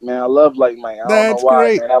Mike, man. I love Like Mike. I don't know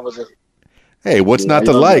why, great. man. Hey, what's Yeah, not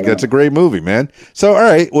to like? That's a great movie, man. So, all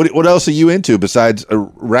right, what else are you into besides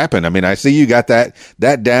rapping? I mean, I see you got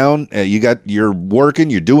that down. You're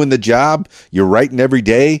working, you're doing the job, you're writing every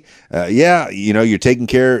day. Yeah, you're taking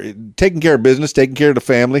care of business, taking care of the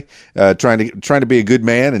family, trying to be a good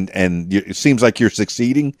man, and it seems like you're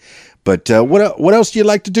succeeding. But what else do you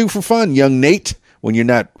like to do for fun, young Nate, when you're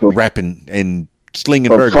not rapping and slinging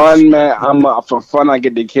burgers? For fun, man. For fun, I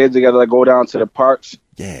get the kids together. I go down to the parks.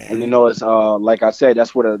 Yeah. And it's like I said,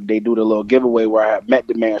 that's where they do the little giveaway where I met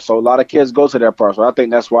the man. So a lot of kids go to their park. So I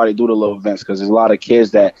think that's why they do the little events, because there's a lot of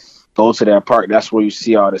kids that go to their park. That's where you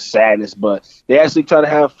see all the sadness. But they actually try to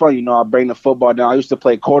have fun. I bring the football down. I used to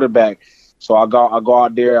play quarterback. So I go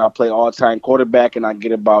out there, I play all-time quarterback, and I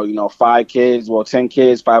get about, 5 kids, 10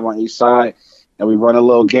 kids, 5 on each side. And we run a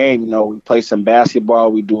little game. We play some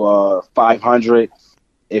basketball. We do 500.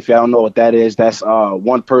 If y'all don't know what that is, that's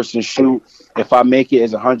one person shoot. If I make it,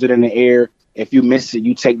 it's 100 in the air. If you miss it,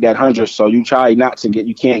 you take that 100. So you try not to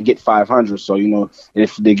you can't get 500. So,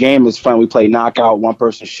 if the game is fun, we play knockout, one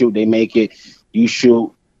person shoot, they make it, you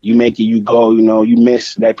shoot, you make it, you go, you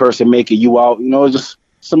miss, that person make it, you out. It's just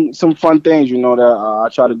some fun things, that I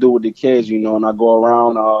try to do with the kids, and I go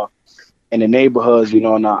around in the neighborhoods, and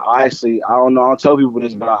I don't know, I'll tell people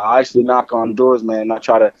this, but I actually knock on doors, man, and I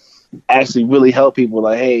try to actually really help people.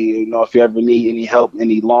 Like, hey, if you ever need any help,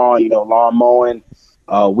 any lawn, lawn mowing,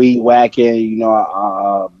 weed whacking,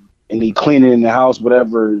 any cleaning in the house,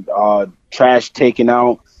 whatever, trash taken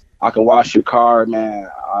out, I can wash your car, man.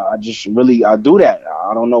 I do that.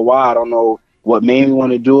 I don't know why. I don't know what made me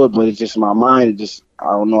want to do it, but it's just my mind. I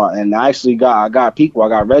don't know. And I got people, I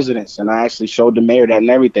got residents, and I actually showed the mayor that and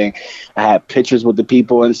everything. I had pictures with the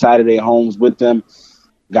people inside of their homes with them.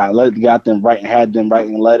 Got them writing, had them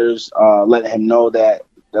writing letters, letting him know that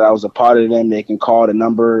I was a part of them. They can call the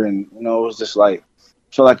number, and it was just like,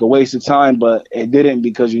 feel like a waste of time, but it didn't,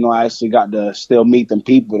 because I actually got to still meet them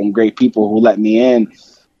great people who let me in.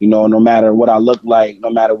 No matter what I look like, no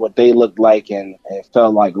matter what they look like, and it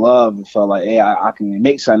felt like love. It felt like, hey, I can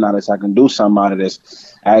make something out of this. I can do something out of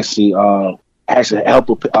this. Actually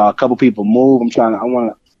help a couple people move. I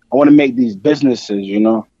want to make these businesses,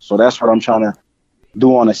 So that's what I'm trying to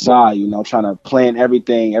do on the side, trying to plan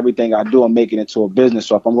everything I do and make it into a business.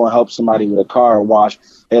 So if I'm going to help somebody with a car wash,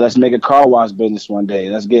 hey, let's make a car wash business one day.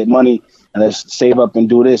 Let's get money and let's save up and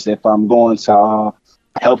do this. If I'm going to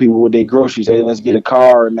help people with their groceries, hey, let's get a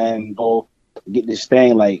car, man, go get this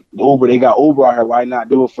thing like Uber. They got Uber out here. Why not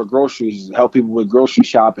do it for groceries? Help people with grocery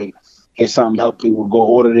shopping. Get something, help people go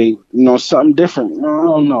order something different. I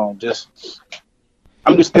don't know.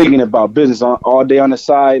 I'm just thinking about business all day on the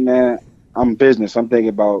side, man. I'm business. I'm thinking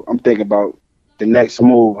about the next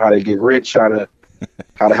move, how to get rich, how to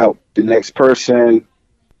help the next person.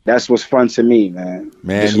 That's what's fun to me, man.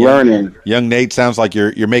 Just learning. Young Nate, sounds like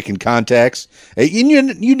you're making contacts. And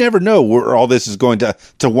you never know where all this is going to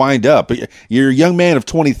wind up. You're a young man of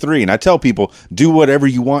 23, and I tell people, do whatever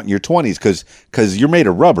you want in your 20s, because you're made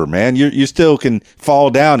of rubber, man. You still can fall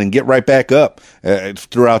down and get right back up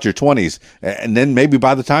throughout your 20s, and then maybe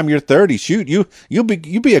by the time you're 30, shoot, you'll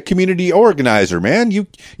be a community organizer, man. You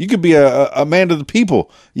could be a man of the people.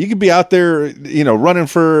 You could be out there, running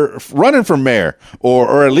for mayor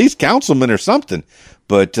or at least councilman or something.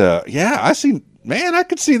 But I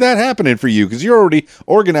could see that happening for you, because you're already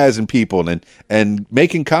organizing people and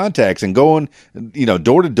making contacts and going,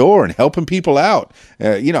 door to door and helping people out.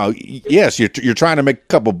 Yes, you're trying to make a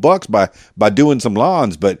couple bucks by doing some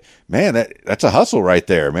lawns, but man, that's a hustle right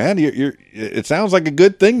there, man. It sounds like a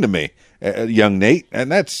good thing to me, young Nate, and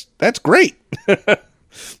that's great.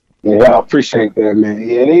 Yeah, I appreciate that, man.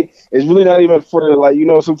 Yeah, it's really not even for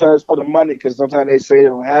the, sometimes for the money, because sometimes they say they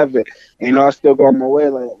don't have it. And, I still go on my way,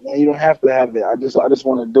 like, man, you don't have to have it. I just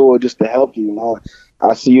want to do it just to help you,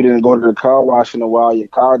 I see you didn't go to the car wash in a while. Your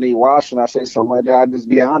car need washing. I say something like that. I just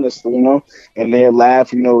be honest, and they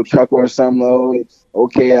laugh, chuckle or something.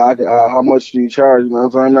 Okay, how much do you charge?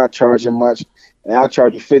 I'm not charging much. And I'll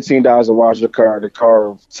charge you $15 to wash the car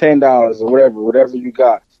 $10 or whatever you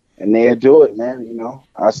got. And they'll do it, man.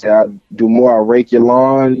 I say I do more. I rake your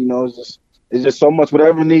lawn. It's just so much.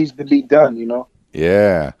 Whatever needs to be done.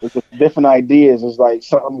 Yeah. It's just different ideas. It's like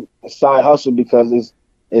something a side hustle, because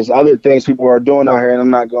it's other things people are doing out here, and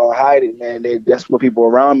I'm not gonna hide it, man. That's what people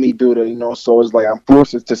around me do. So it's like I'm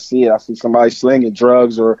forced to see it. I see somebody slinging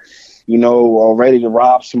drugs or or ready to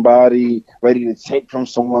rob somebody, ready to take from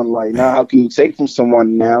someone. Like, now, how can you take from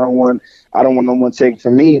someone? Now, I don't want no one taking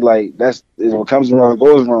from me. Like, that's what comes around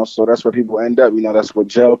goes around. So that's where people end up. That's where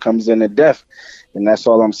jail comes in at death. And that's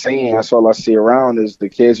all I'm saying. That's all I see around is the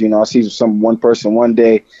kids. I see one person one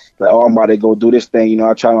day, like, oh, I'm about to go do this thing.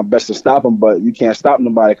 I try my best to stop them, but you can't stop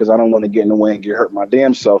nobody because I don't want to get in the way and get hurt my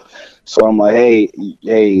damn self. So I'm like, hey,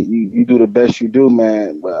 you do the best you do,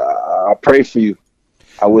 man. But I pray for you.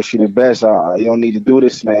 I wish you the best. You don't need to do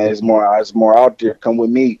this, man. It's more out there. Come with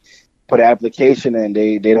me. Put an application in.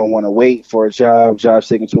 They don't want to wait for a job. Job's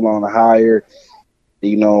taking too long to hire.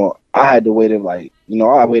 I had to wait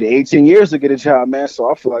I waited 18 years to get a job, man. So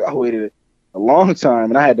I feel like I waited a long time,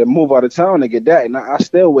 and I had to move out of town to get that. And I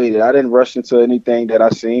still waited. I didn't rush into anything that I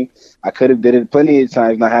seen. I could have did it plenty of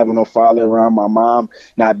times, not having no father around, my mom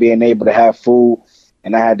not being able to have food,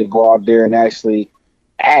 and I had to go out there and actually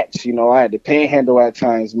act. I had to panhandle at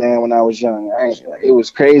times, man. When I was young, it was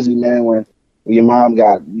crazy, man. When your mom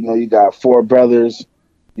got, you got 4 brothers,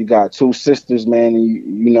 you got 2 sisters, man, and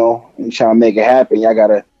you trying to make it happen. Y'all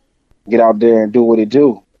gotta get out there and do what it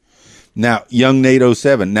do. Now, Youngnate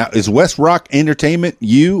 07. Now, is West Rock Entertainment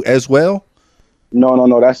you as well?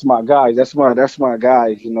 No. That's my guys. That's my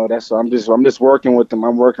guys. I'm just working with them.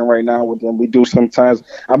 I'm working right now with them. We do sometimes.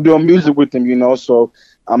 I'm doing music with them. So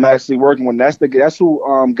I'm actually working with. That's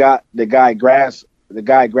who got the guy Grass. The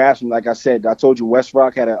guy Grass. Like I said, I told you West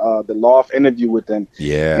Rock had the Loft interview with them.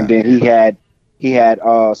 Yeah. And then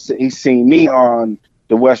he seen me on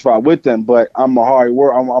the West Rock with them, but I'm a hard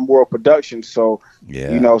work. I'm World Production, so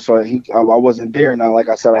yeah. So I wasn't there. Now, like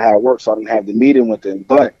I said, I had work, so I didn't have the meeting with them.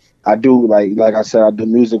 But I do, like I said, I do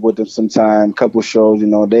music with them sometime, couple shows.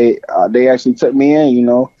 They actually took me in.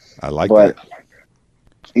 I like that.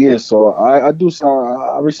 Yeah, so I do. So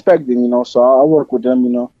I respect them. So I work with them.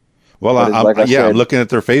 Well, I'm looking at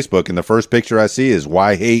their Facebook, and the first picture I see is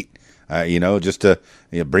 "Why Hate." Just to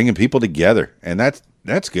bringing people together, and that's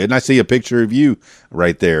good. And I see a picture of you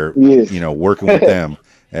right there, yes. Working with them,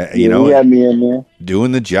 you had me in there.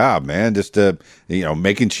 Doing the job, man, just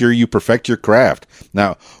making sure you perfect your craft.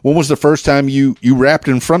 Now, when was the first time you rapped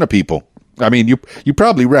in front of people? I mean, you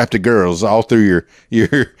probably rapped to girls all through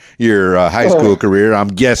your high school career, I'm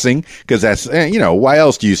guessing, because that's why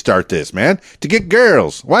else do you start this, man? To get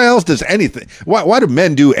girls. Why else does anything? Why do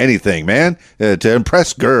men do anything, man? To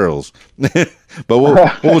impress girls. But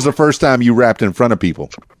what was the first time you rapped in front of people?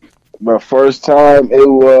 My first time, it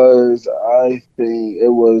was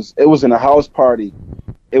in a house party.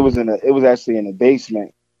 It was actually in the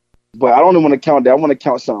basement. But I don't even want to count that. I want to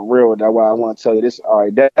count something real. That's why I want to tell you this. All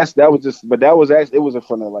right, that was actually, it was in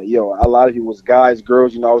front of a lot of people was guys,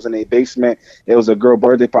 girls. I was in a basement. It was a girl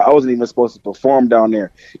birthday party. I wasn't even supposed to perform down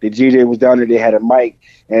there. The DJ was down there. They had a mic,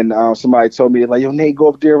 and somebody told me, like, yo, Nate, go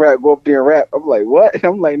up there and rap. I'm like, what?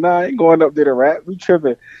 I'm like, nah, I ain't going up there to rap. We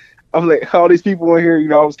tripping. I'm like, all these people in here,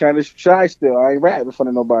 I was kind of shy still. I ain't rapping in front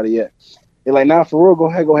of nobody yet. They're like, nah, for real, go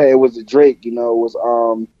ahead. It was a Drake, it was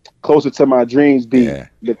Closer to My Dreams beat. Yeah.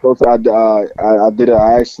 The closer I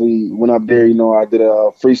actually went up there, I did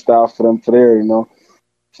a freestyle for them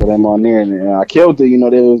for them on there, and I killed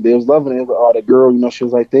it. They was loving it. The girl, she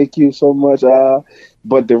was like, thank you so much.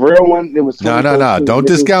 But the real one, it was no. Don't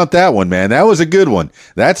discount that one, man. That was a good one.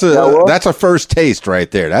 That's a first taste right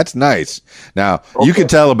there. That's nice. Now you can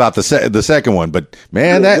tell about the second one, but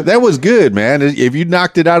man, that was good, man. If you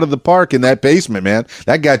knocked it out of the park in that basement, man,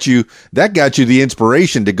 that got you the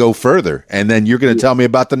inspiration to go further. And then you're going to tell me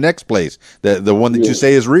about the next place, the one that you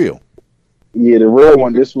say is real. Yeah, the real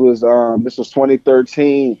one. This was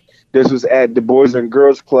 2013. This was at the Boys and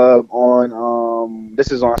Girls Club on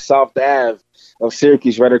this is on South Ave of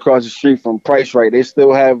Syracuse, right across the street from Price Right. They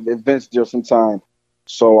still have events there sometime.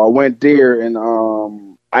 So I went there, and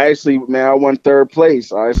I won third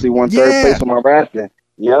place. I actually won third place with my rapping.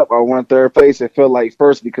 Yep, I won third place. It felt like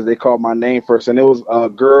first because they called my name first, and it was a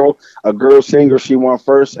girl singer. She won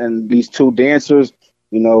first, and these 2 dancers.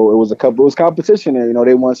 It was competition there.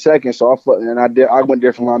 They won second, so I went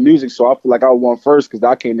there for my music, so I feel like I won first because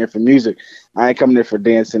I came there for music. I ain't coming there for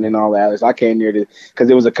dancing and all that. I came there because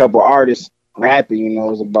there was a couple artists rapping. It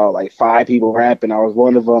was about like 5 people rapping. I was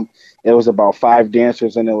one of them. It was about 5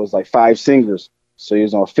 dancers, and it was like 5 singers. So it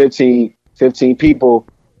was on 15 people.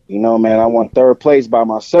 You know, man, I won third place by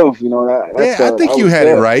myself. You know, I think you had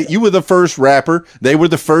it right. You were the first rapper. They were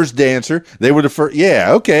the first dancer. They were the first.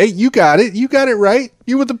 Yeah, okay, you got it. You got it right.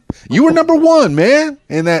 You were number one, man,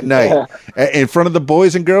 in that night in front of the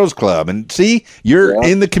Boys and Girls Club. And see, you're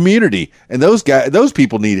in the community, and those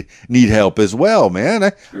people need help as well, man.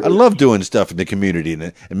 I love doing stuff in the community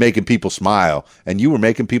and making people smile. And you were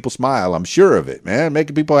making people smile. I'm sure of it, man.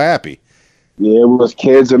 Making people happy. Yeah, it was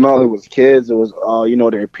kids and all. It was kids. It was,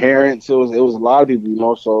 their parents. It was a lot of people, you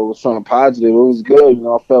know. So it was something positive. It was good. You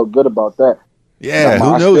know, I felt good about that. Yeah,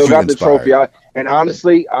 who knows? I still got the trophy. And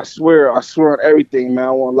honestly, I swear on everything, man.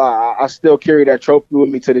 I won't lie. I still carry that trophy with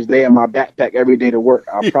me to this day in my backpack every day to work.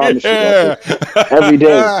 I promise you, every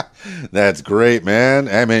day. That's great, man.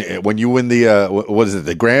 I mean, when you win the what is it,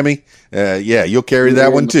 the Grammy? You'll carry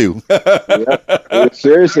that one too.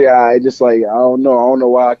 Seriously, I don't know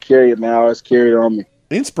why I carry it, man. I always carry it on me.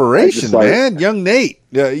 Inspiration, man. Youngnate.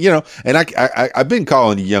 And I've been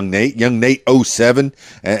calling you Youngnate, Youngnate 07,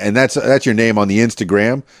 and that's your name on the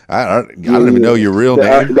Instagram. I don't even know your real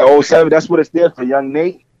name. The 07, that's what it stands for,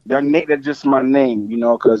 Youngnate. Youngnate, that's just my name, you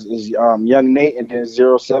know, because it's Youngnate and then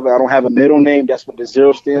 07. I don't have a middle name. That's what the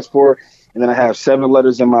 0 stands for. And then I have 7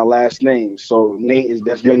 letters in my last name. So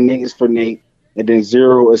that's Youngnate is for Nate, and then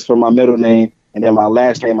 0 is for my middle name, and then my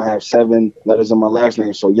last name I have 7 letters in my last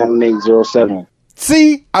name. So Youngnate 07.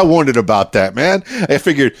 See, I wondered about that, man. I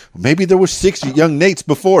figured maybe there were 6 young Nates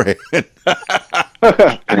beforehand.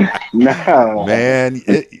 No. Man,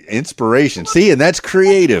 inspiration. See, and that's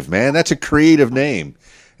creative, man. That's a creative name.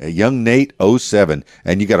 Youngnate 07.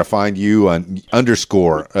 And you got to find you on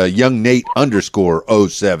Youngnate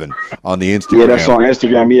 _ 07 on the Instagram. Yeah, that's on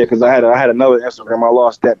Instagram. Yeah, because I had another Instagram. I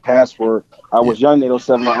lost that password. I was Youngnate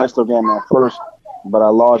 07 on Instagram at first, but I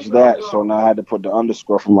lost that, so now I had to put the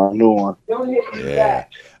 _ for my new one. Yeah.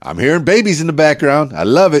 I'm hearing babies in the background. I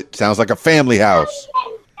love it. Sounds like a family house.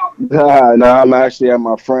 No, I'm actually at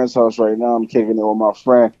my friend's house right now. I'm kicking it with my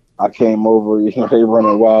friend. I came over, they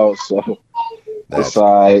running wild, so that's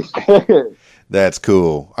all right. That's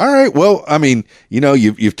cool. All right. Well, I mean,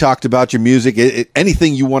 you've talked about your music.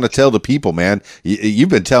 Anything you want to tell the people, man? You've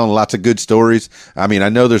been telling lots of good stories. I mean, I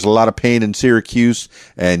know there's a lot of pain in Syracuse,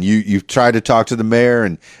 and you've tried to talk to the mayor,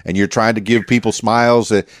 and you're trying to give people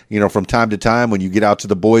smiles. From time to time when you get out to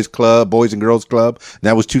the Boys and Girls Club. And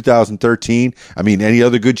that was 2013. I mean, any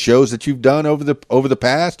other good shows that you've done over the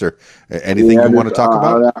past, or anything you want to talk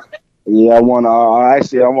about? Yeah, I want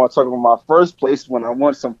to talk about my first place when I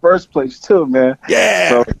won some first place too, man. Yeah.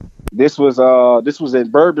 So this was in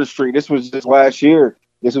Bourbon Street. This was just last year.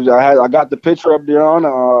 I got the picture up there on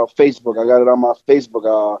Facebook. I got it on my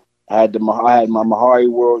Facebook. I had my Mahari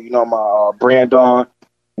World, my brand on.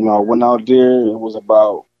 I went out there. It was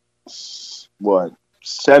about 7.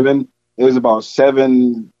 It was about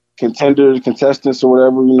 7 contestants or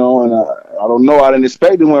whatever, and I don't know. I didn't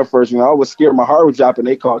expect to win first. I was scared my heart was dropping.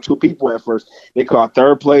 They called 2 people at first. They called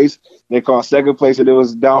third place. They called second place, and it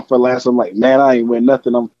was down for last. I'm like, man, I ain't win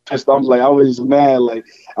nothing. I'm pissed. I was just mad. Like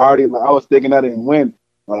I was thinking I didn't win.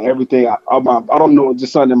 Like everything, I don't know,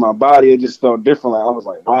 just something in my body. It just felt different. Like I was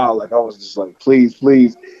like, wow. Like I was just like, please.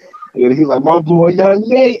 And he's like, my boy,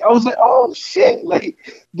 Youngnate. I was like, oh shit, like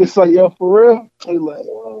just like, yo, for real. He's like,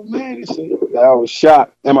 oh man, I was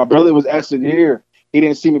shocked. And my brother was actually there. He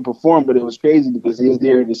didn't see me perform, but it was crazy because he was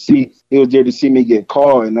there to see me get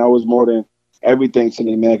called, and that was more than everything to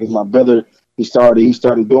me, man. Because my brother, he started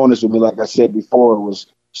doing this with me, like I said before. It was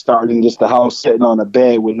starting just the house sitting on a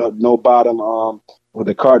bed with no bottom, with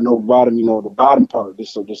the cart, no bottom, the bottom part,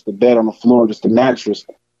 just the bed on the floor, just the mattress.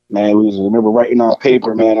 Man, I remember writing on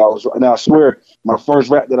paper, man. I swear, my first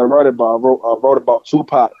rap that I wrote about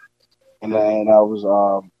Tupac, and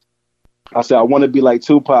I said I want to be like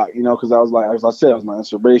Tupac, because I was like, as I said, it was my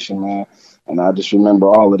inspiration, man. And I just remember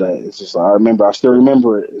all of that. It's just I still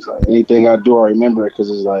remember it. It's like anything I do, I remember it because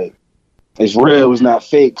it's like it's real. It's not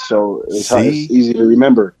fake, so it's easy to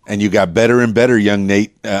remember. And you got better and better,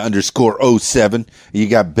 Youngnate _ 07. You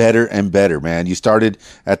got better and better, man. You started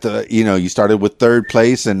you started with third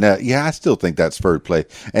place, and I still think that's third place.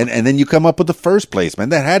 And then you come up with the first place, man.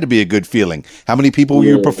 That had to be a good feeling. How many people were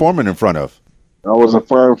you performing in front of? I was in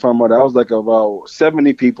front of I was like about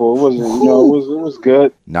 70 people. It wasn't, it was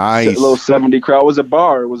good. Nice. A little 70 crowd. It was a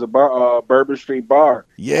bar. It was a bar, Bourbon Street bar.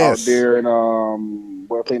 Yes. Out there in I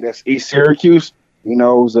think that's East Syracuse. It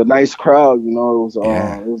was a nice crowd. It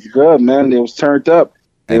was good, man. It was turned up.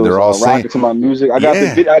 And they're all rocking to my music. I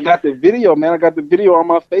got the video, man. I got the video on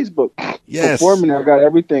my Facebook. Yes. Performing. I got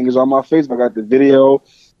everything. It's on my Facebook. I got the video.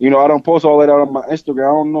 I don't post all that out on my Instagram.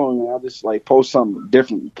 I don't know. I just like post something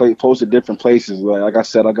different, post at different places. Like I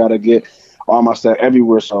said, I gotta get all my stuff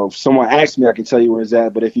everywhere. So if someone asks me, I can tell you where it's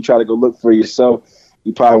at. But if you try to go look for it yourself,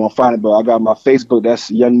 you probably won't find it. But I got my Facebook. That's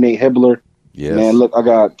Youngnate Hibbler. Yes. Man, look, I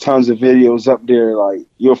got tons of videos up there. Like,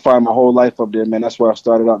 you'll find my whole life up there, man. That's where I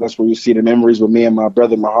started out. That's where you see the memories with me and my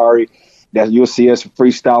brother Mahari. That you'll see us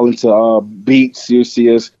freestyling to beats. You'll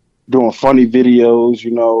see us doing funny videos.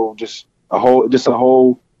 You know, just a whole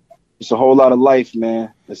lot of life,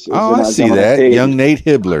 man. I see that. Youngnate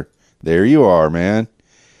Hibbler. There you are, man.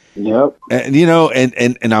 Yep. And you know,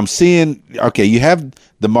 and I'm seeing. Okay, you have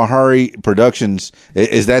the Mahari Productions.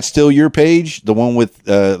 Is that still your page? The one with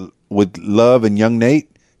Love and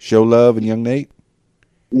Youngnate? Show Love and Youngnate?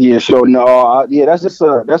 Yeah, sure. No,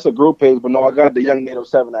 that's a group page, but no, I got the Youngnate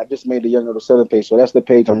 07. I just made the Youngnate 07 page, so that's the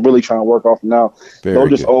page I'm really trying to work off now.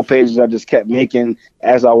 Those just old pages I just kept making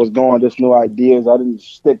as I was going, just new ideas. I didn't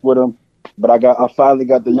stick with them, but I finally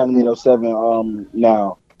got the Youngnate 07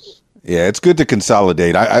 now. Yeah, it's good to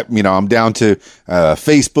consolidate. I'm down to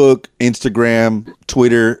Facebook, Instagram,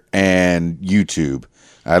 Twitter, and YouTube.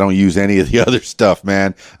 I don't use any of the other stuff,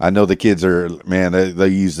 man. I know the kids are, man, they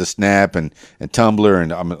use the Snap and Tumblr,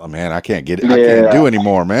 and man, I can't get it. Yeah. I can't do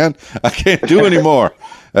anymore, man. I can't do anymore.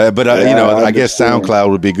 I guess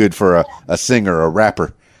SoundCloud would be good for a singer, a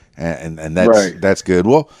rapper, and that's good.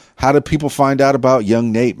 Well, how do people find out about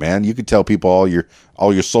Youngnate, man? You could tell people all your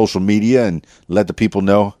social media and let the people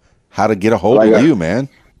know how to get a hold of you, man.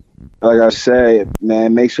 Like I said,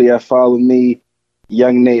 man, make sure y'all follow me,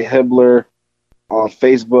 Youngnate Hibbler, on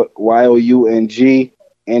Facebook, YOUNGNATE,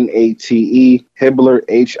 Hibbler,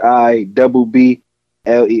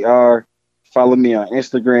 HIBBLER. Follow me on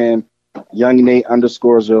Instagram,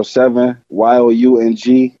 Youngnate_07,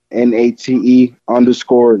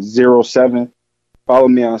 YOUNGNATE_07. Follow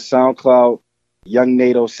me on SoundCloud,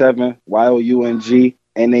 Youngnate07,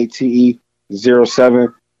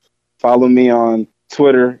 YOUNGNATE07. Follow me on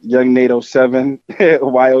Twitter, Youngnate07,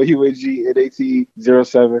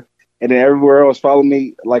 YOUNGNATE07. And then everywhere else, follow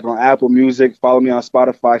me like on Apple Music. Follow me on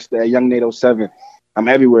Spotify, stay at Youngnate07. I'm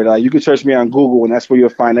everywhere. Like, you can search me on Google, and that's where you'll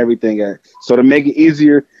find everything at. So to make it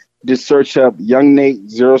easier, just search up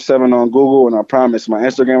Youngnate07 on Google, and I promise my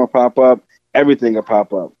Instagram will pop up. Everything will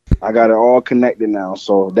pop up. I got it all connected now.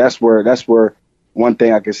 So that's where one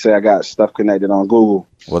thing I can say, I got stuff connected on Google.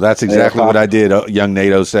 Well, that's exactly what I did,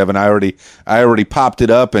 Youngnate07. I already popped it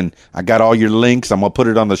up, and I got all your links. I'm going to put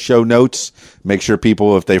it on the show notes. Make sure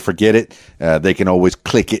people, if they forget it, they can always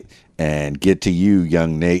click it and get to you,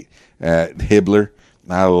 Youngnate Hibbler.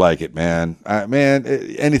 I like it, man.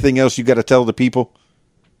 Anything else you got to tell the people?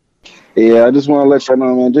 Yeah, I just want to let you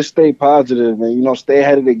know, man, just stay positive, man. Stay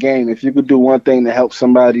ahead of the game. If you could do one thing to help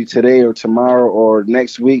somebody today or tomorrow or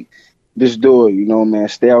next week, just do it, man.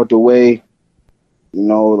 Stay out the way.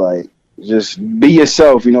 Just be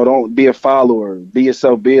yourself. Don't be a follower. Be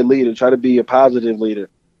yourself. Be a leader. Try to be a positive leader.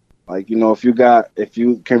 If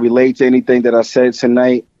you can relate to anything that I said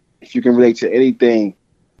tonight, if you can relate to anything,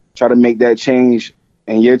 try to make that change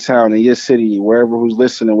in your town, in your city, wherever who's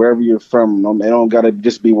listening, wherever you're from. It don't gotta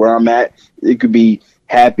just be where I'm at. It could be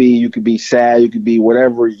happy. You could be sad. You could be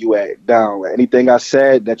whatever you at down. Anything I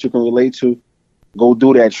said that you can relate to, go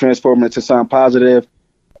do that. Transform it into something positive,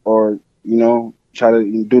 or try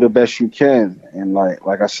to do the best you can. And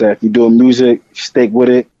like I said, if you're doing music, stick with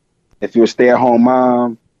it. If you're a stay-at-home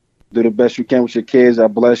mom, do the best you can with your kids. I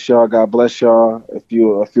bless y'all. God bless y'all. If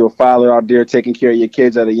you're a father out there taking care of your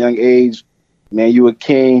kids at a young age, man, you a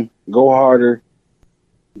king. Go harder.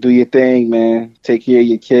 Do your thing, man. Take care of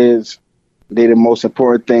your kids. They the most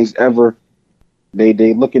important things ever. They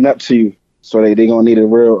looking up to you, so they gonna need a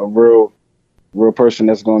real person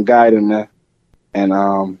that's gonna guide them, man. And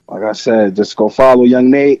like I said, just go follow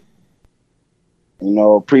Youngnate.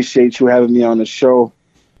 Appreciate you having me on the show.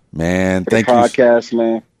 Man, thank you. Podcast,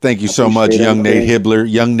 man. Thank you so much, Youngnate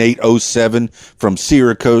Hibbler. Youngnate07 from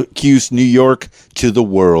Syracuse, New York to the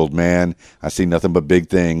world, man. I see nothing but big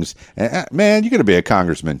things. And, man, you're going to be a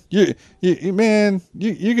congressman. You're going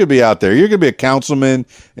to be out there. You're going to be a councilman.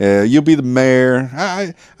 You'll be the mayor.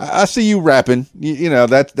 I see you rapping.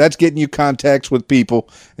 That's getting you contacts with people,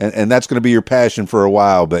 and that's going to be your passion for a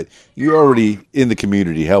while. But you're already in the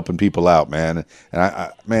community helping people out, man.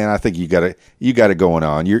 And I think you got it going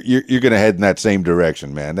on. You're going to head in that same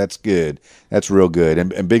direction, man. That's good. That's real good.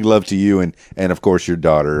 And big love to you and of course your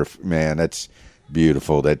daughter. Man, that's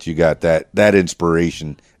beautiful that you got that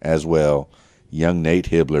inspiration as well. Youngnate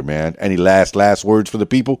Hibbler, man. Any last words for the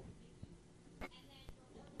people?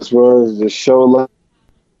 This was the show love.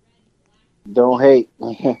 Don't hate.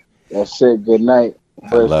 That's it. Good night.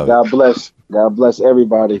 God bless. God bless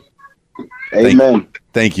everybody. Amen.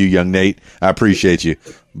 Thank you, Youngnate. I appreciate you.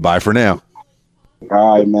 Bye for now.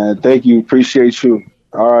 All right, man. Thank you. Appreciate you.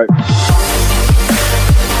 All right.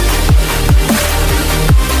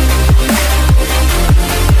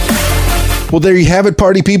 Well, there you have it,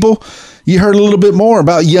 party people. You heard a little bit more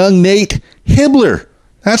about Youngnate Hibbler.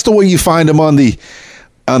 That's the way you find him on the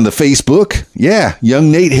Facebook. Yeah,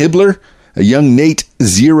 Youngnate Hibbler,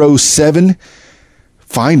 Youngnate07.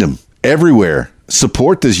 Find him everywhere.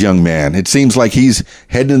 Support this young man. It seems like he's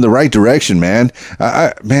heading in the right direction, man.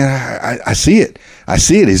 I see it. I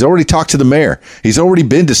see it. He's already talked to the mayor. He's already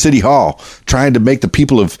been to City Hall trying to make the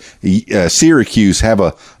people of Syracuse have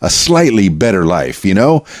a slightly better life, you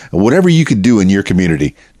know? Whatever you could do in your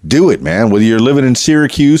community, do it, man. Whether you're living in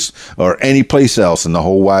Syracuse or any place else in the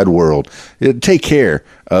whole wide world, take care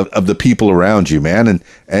of the people around you, man, and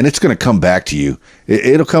it's going to come back to you.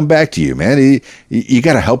 It'll come back to you, man. You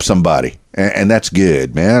got to help somebody, and that's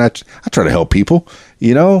good, man. I try to help people,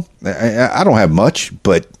 you know. I don't have much,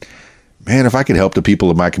 but man, if I could help the people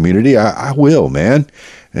of my community, I will, man.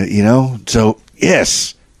 You know, so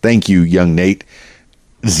yes, thank you, Youngnate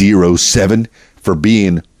 07, for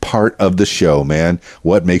being part of the show, man.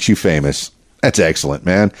 What makes you famous? That's excellent,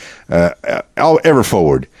 man. I'll ever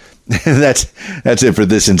forward. That's it for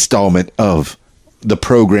this installment of the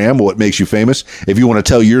program, What Makes You Famous. If you want to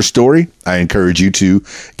tell your story, I encourage you to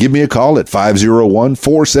give me a call at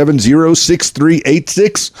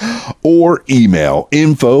 501-470-6386 or email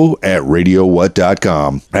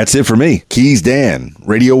info@radiowhat.com. That's it for me. Keys Dan,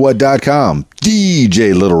 radiowhat.com,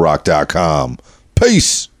 djlittlerock.com.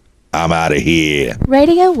 Peace. I'm out of here.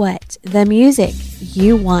 Radio What, the music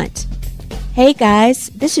you want. Hey guys,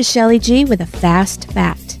 this is Shelly G with a fast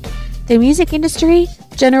fact. The music industry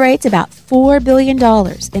generates about $4 billion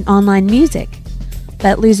in online music,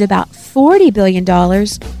 but lose about $40 billion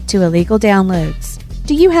to illegal downloads.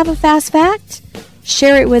 Do you have a fast fact?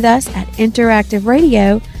 Share it with us at Interactive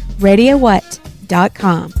Radio,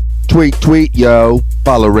 radiowhat.com. Tweet, yo.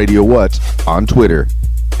 Follow Radio What on Twitter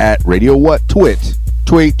at Radio What Twit.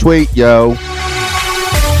 Tweet, yo.